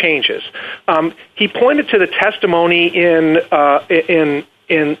to make changes. He pointed to the testimony in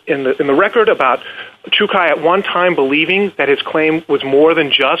the record about Chukai at one time believing that his claim was more than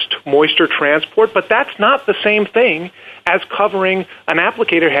just moisture transport, but that's not the same thing as covering an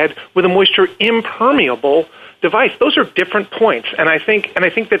applicator head with a moisture impermeable device. Those are different points, and I think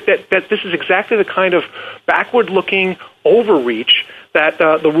that this is exactly the kind of backward-looking overreach that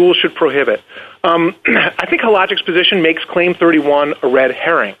the rules should prohibit. I think Hologic's position makes Claim 31 a red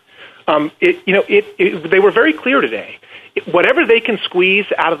herring. They were very clear today. Whatever they can squeeze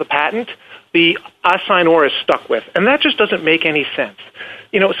out of the patent, the assignor is stuck with, and that just doesn't make any sense.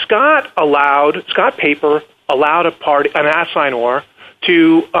 Scott Paper allowed an assignor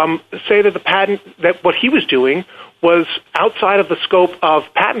to say that the patent, that what he was doing was outside of the scope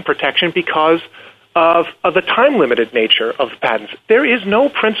of patent protection because of the time-limited nature of the patents. There is no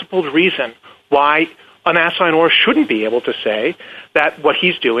principled reason why an assignor shouldn't be able to say that what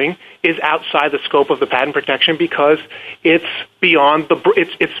he's doing is outside the scope of the patent protection because it's beyond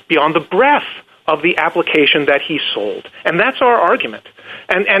the breadth of the application that he sold. And that's our argument.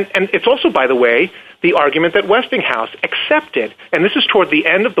 And it's also, by the way, the argument that Westinghouse accepted, and this is toward the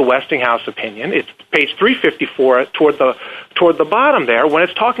end of the Westinghouse opinion. It's page 354 toward the bottom there when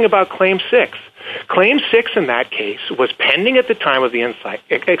it's talking about Claim 6. Claim 6 in that case was pending at the time of the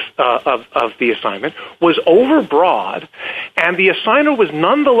of the assignment, was overbroad, and the assigner was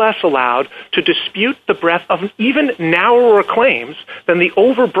nonetheless allowed to dispute the breadth of even narrower claims than the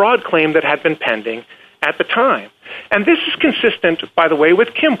overbroad claim that had been pending at the time. And this is consistent, by the way,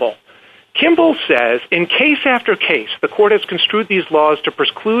 with Kimball. Kimball says, in case after case, the court has construed these laws to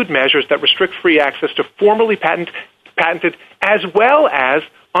preclude measures that restrict free access to formerly patented as well as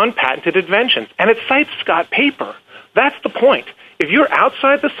unpatented inventions. And it cites Scott Paper. That's the point. If you're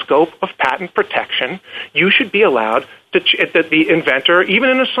outside the scope of patent protection, you should be allowed that the inventor, even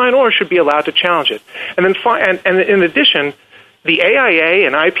an assignor, should be allowed to challenge it. And then, and in addition, the AIA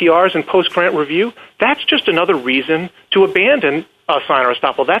and IPRs and post-grant review, that's just another reason to abandon assigner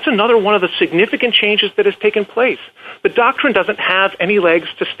estoppel. That's another one of the significant changes that has taken place. The doctrine doesn't have any legs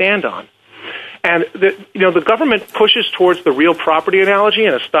to stand on. And the government pushes towards the real property analogy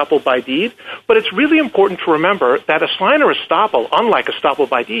and estoppel by deed, but it's really important to remember that assigner estoppel, unlike estoppel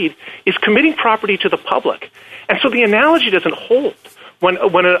by deed, is committing property to the public. And so the analogy doesn't hold. When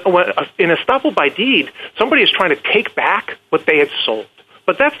in estoppel by deed, somebody is trying to take back what they had sold.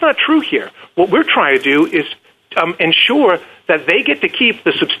 But that's not true here. What we're trying to do is ensure that they get to keep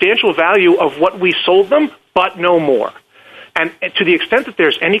the substantial value of what we sold them, but no more. And to the extent that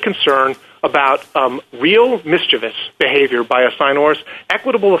there's any concern about real mischievous behavior by assignors,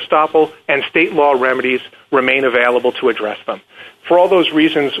 equitable estoppel and state law remedies remain available to address them. For all those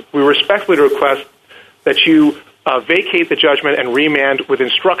reasons, we respectfully request that you vacate the judgment and remand with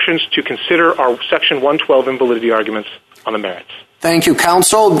instructions to consider our Section 112 invalidity arguments on the merits. Thank you,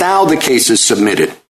 counsel. Now the case is submitted.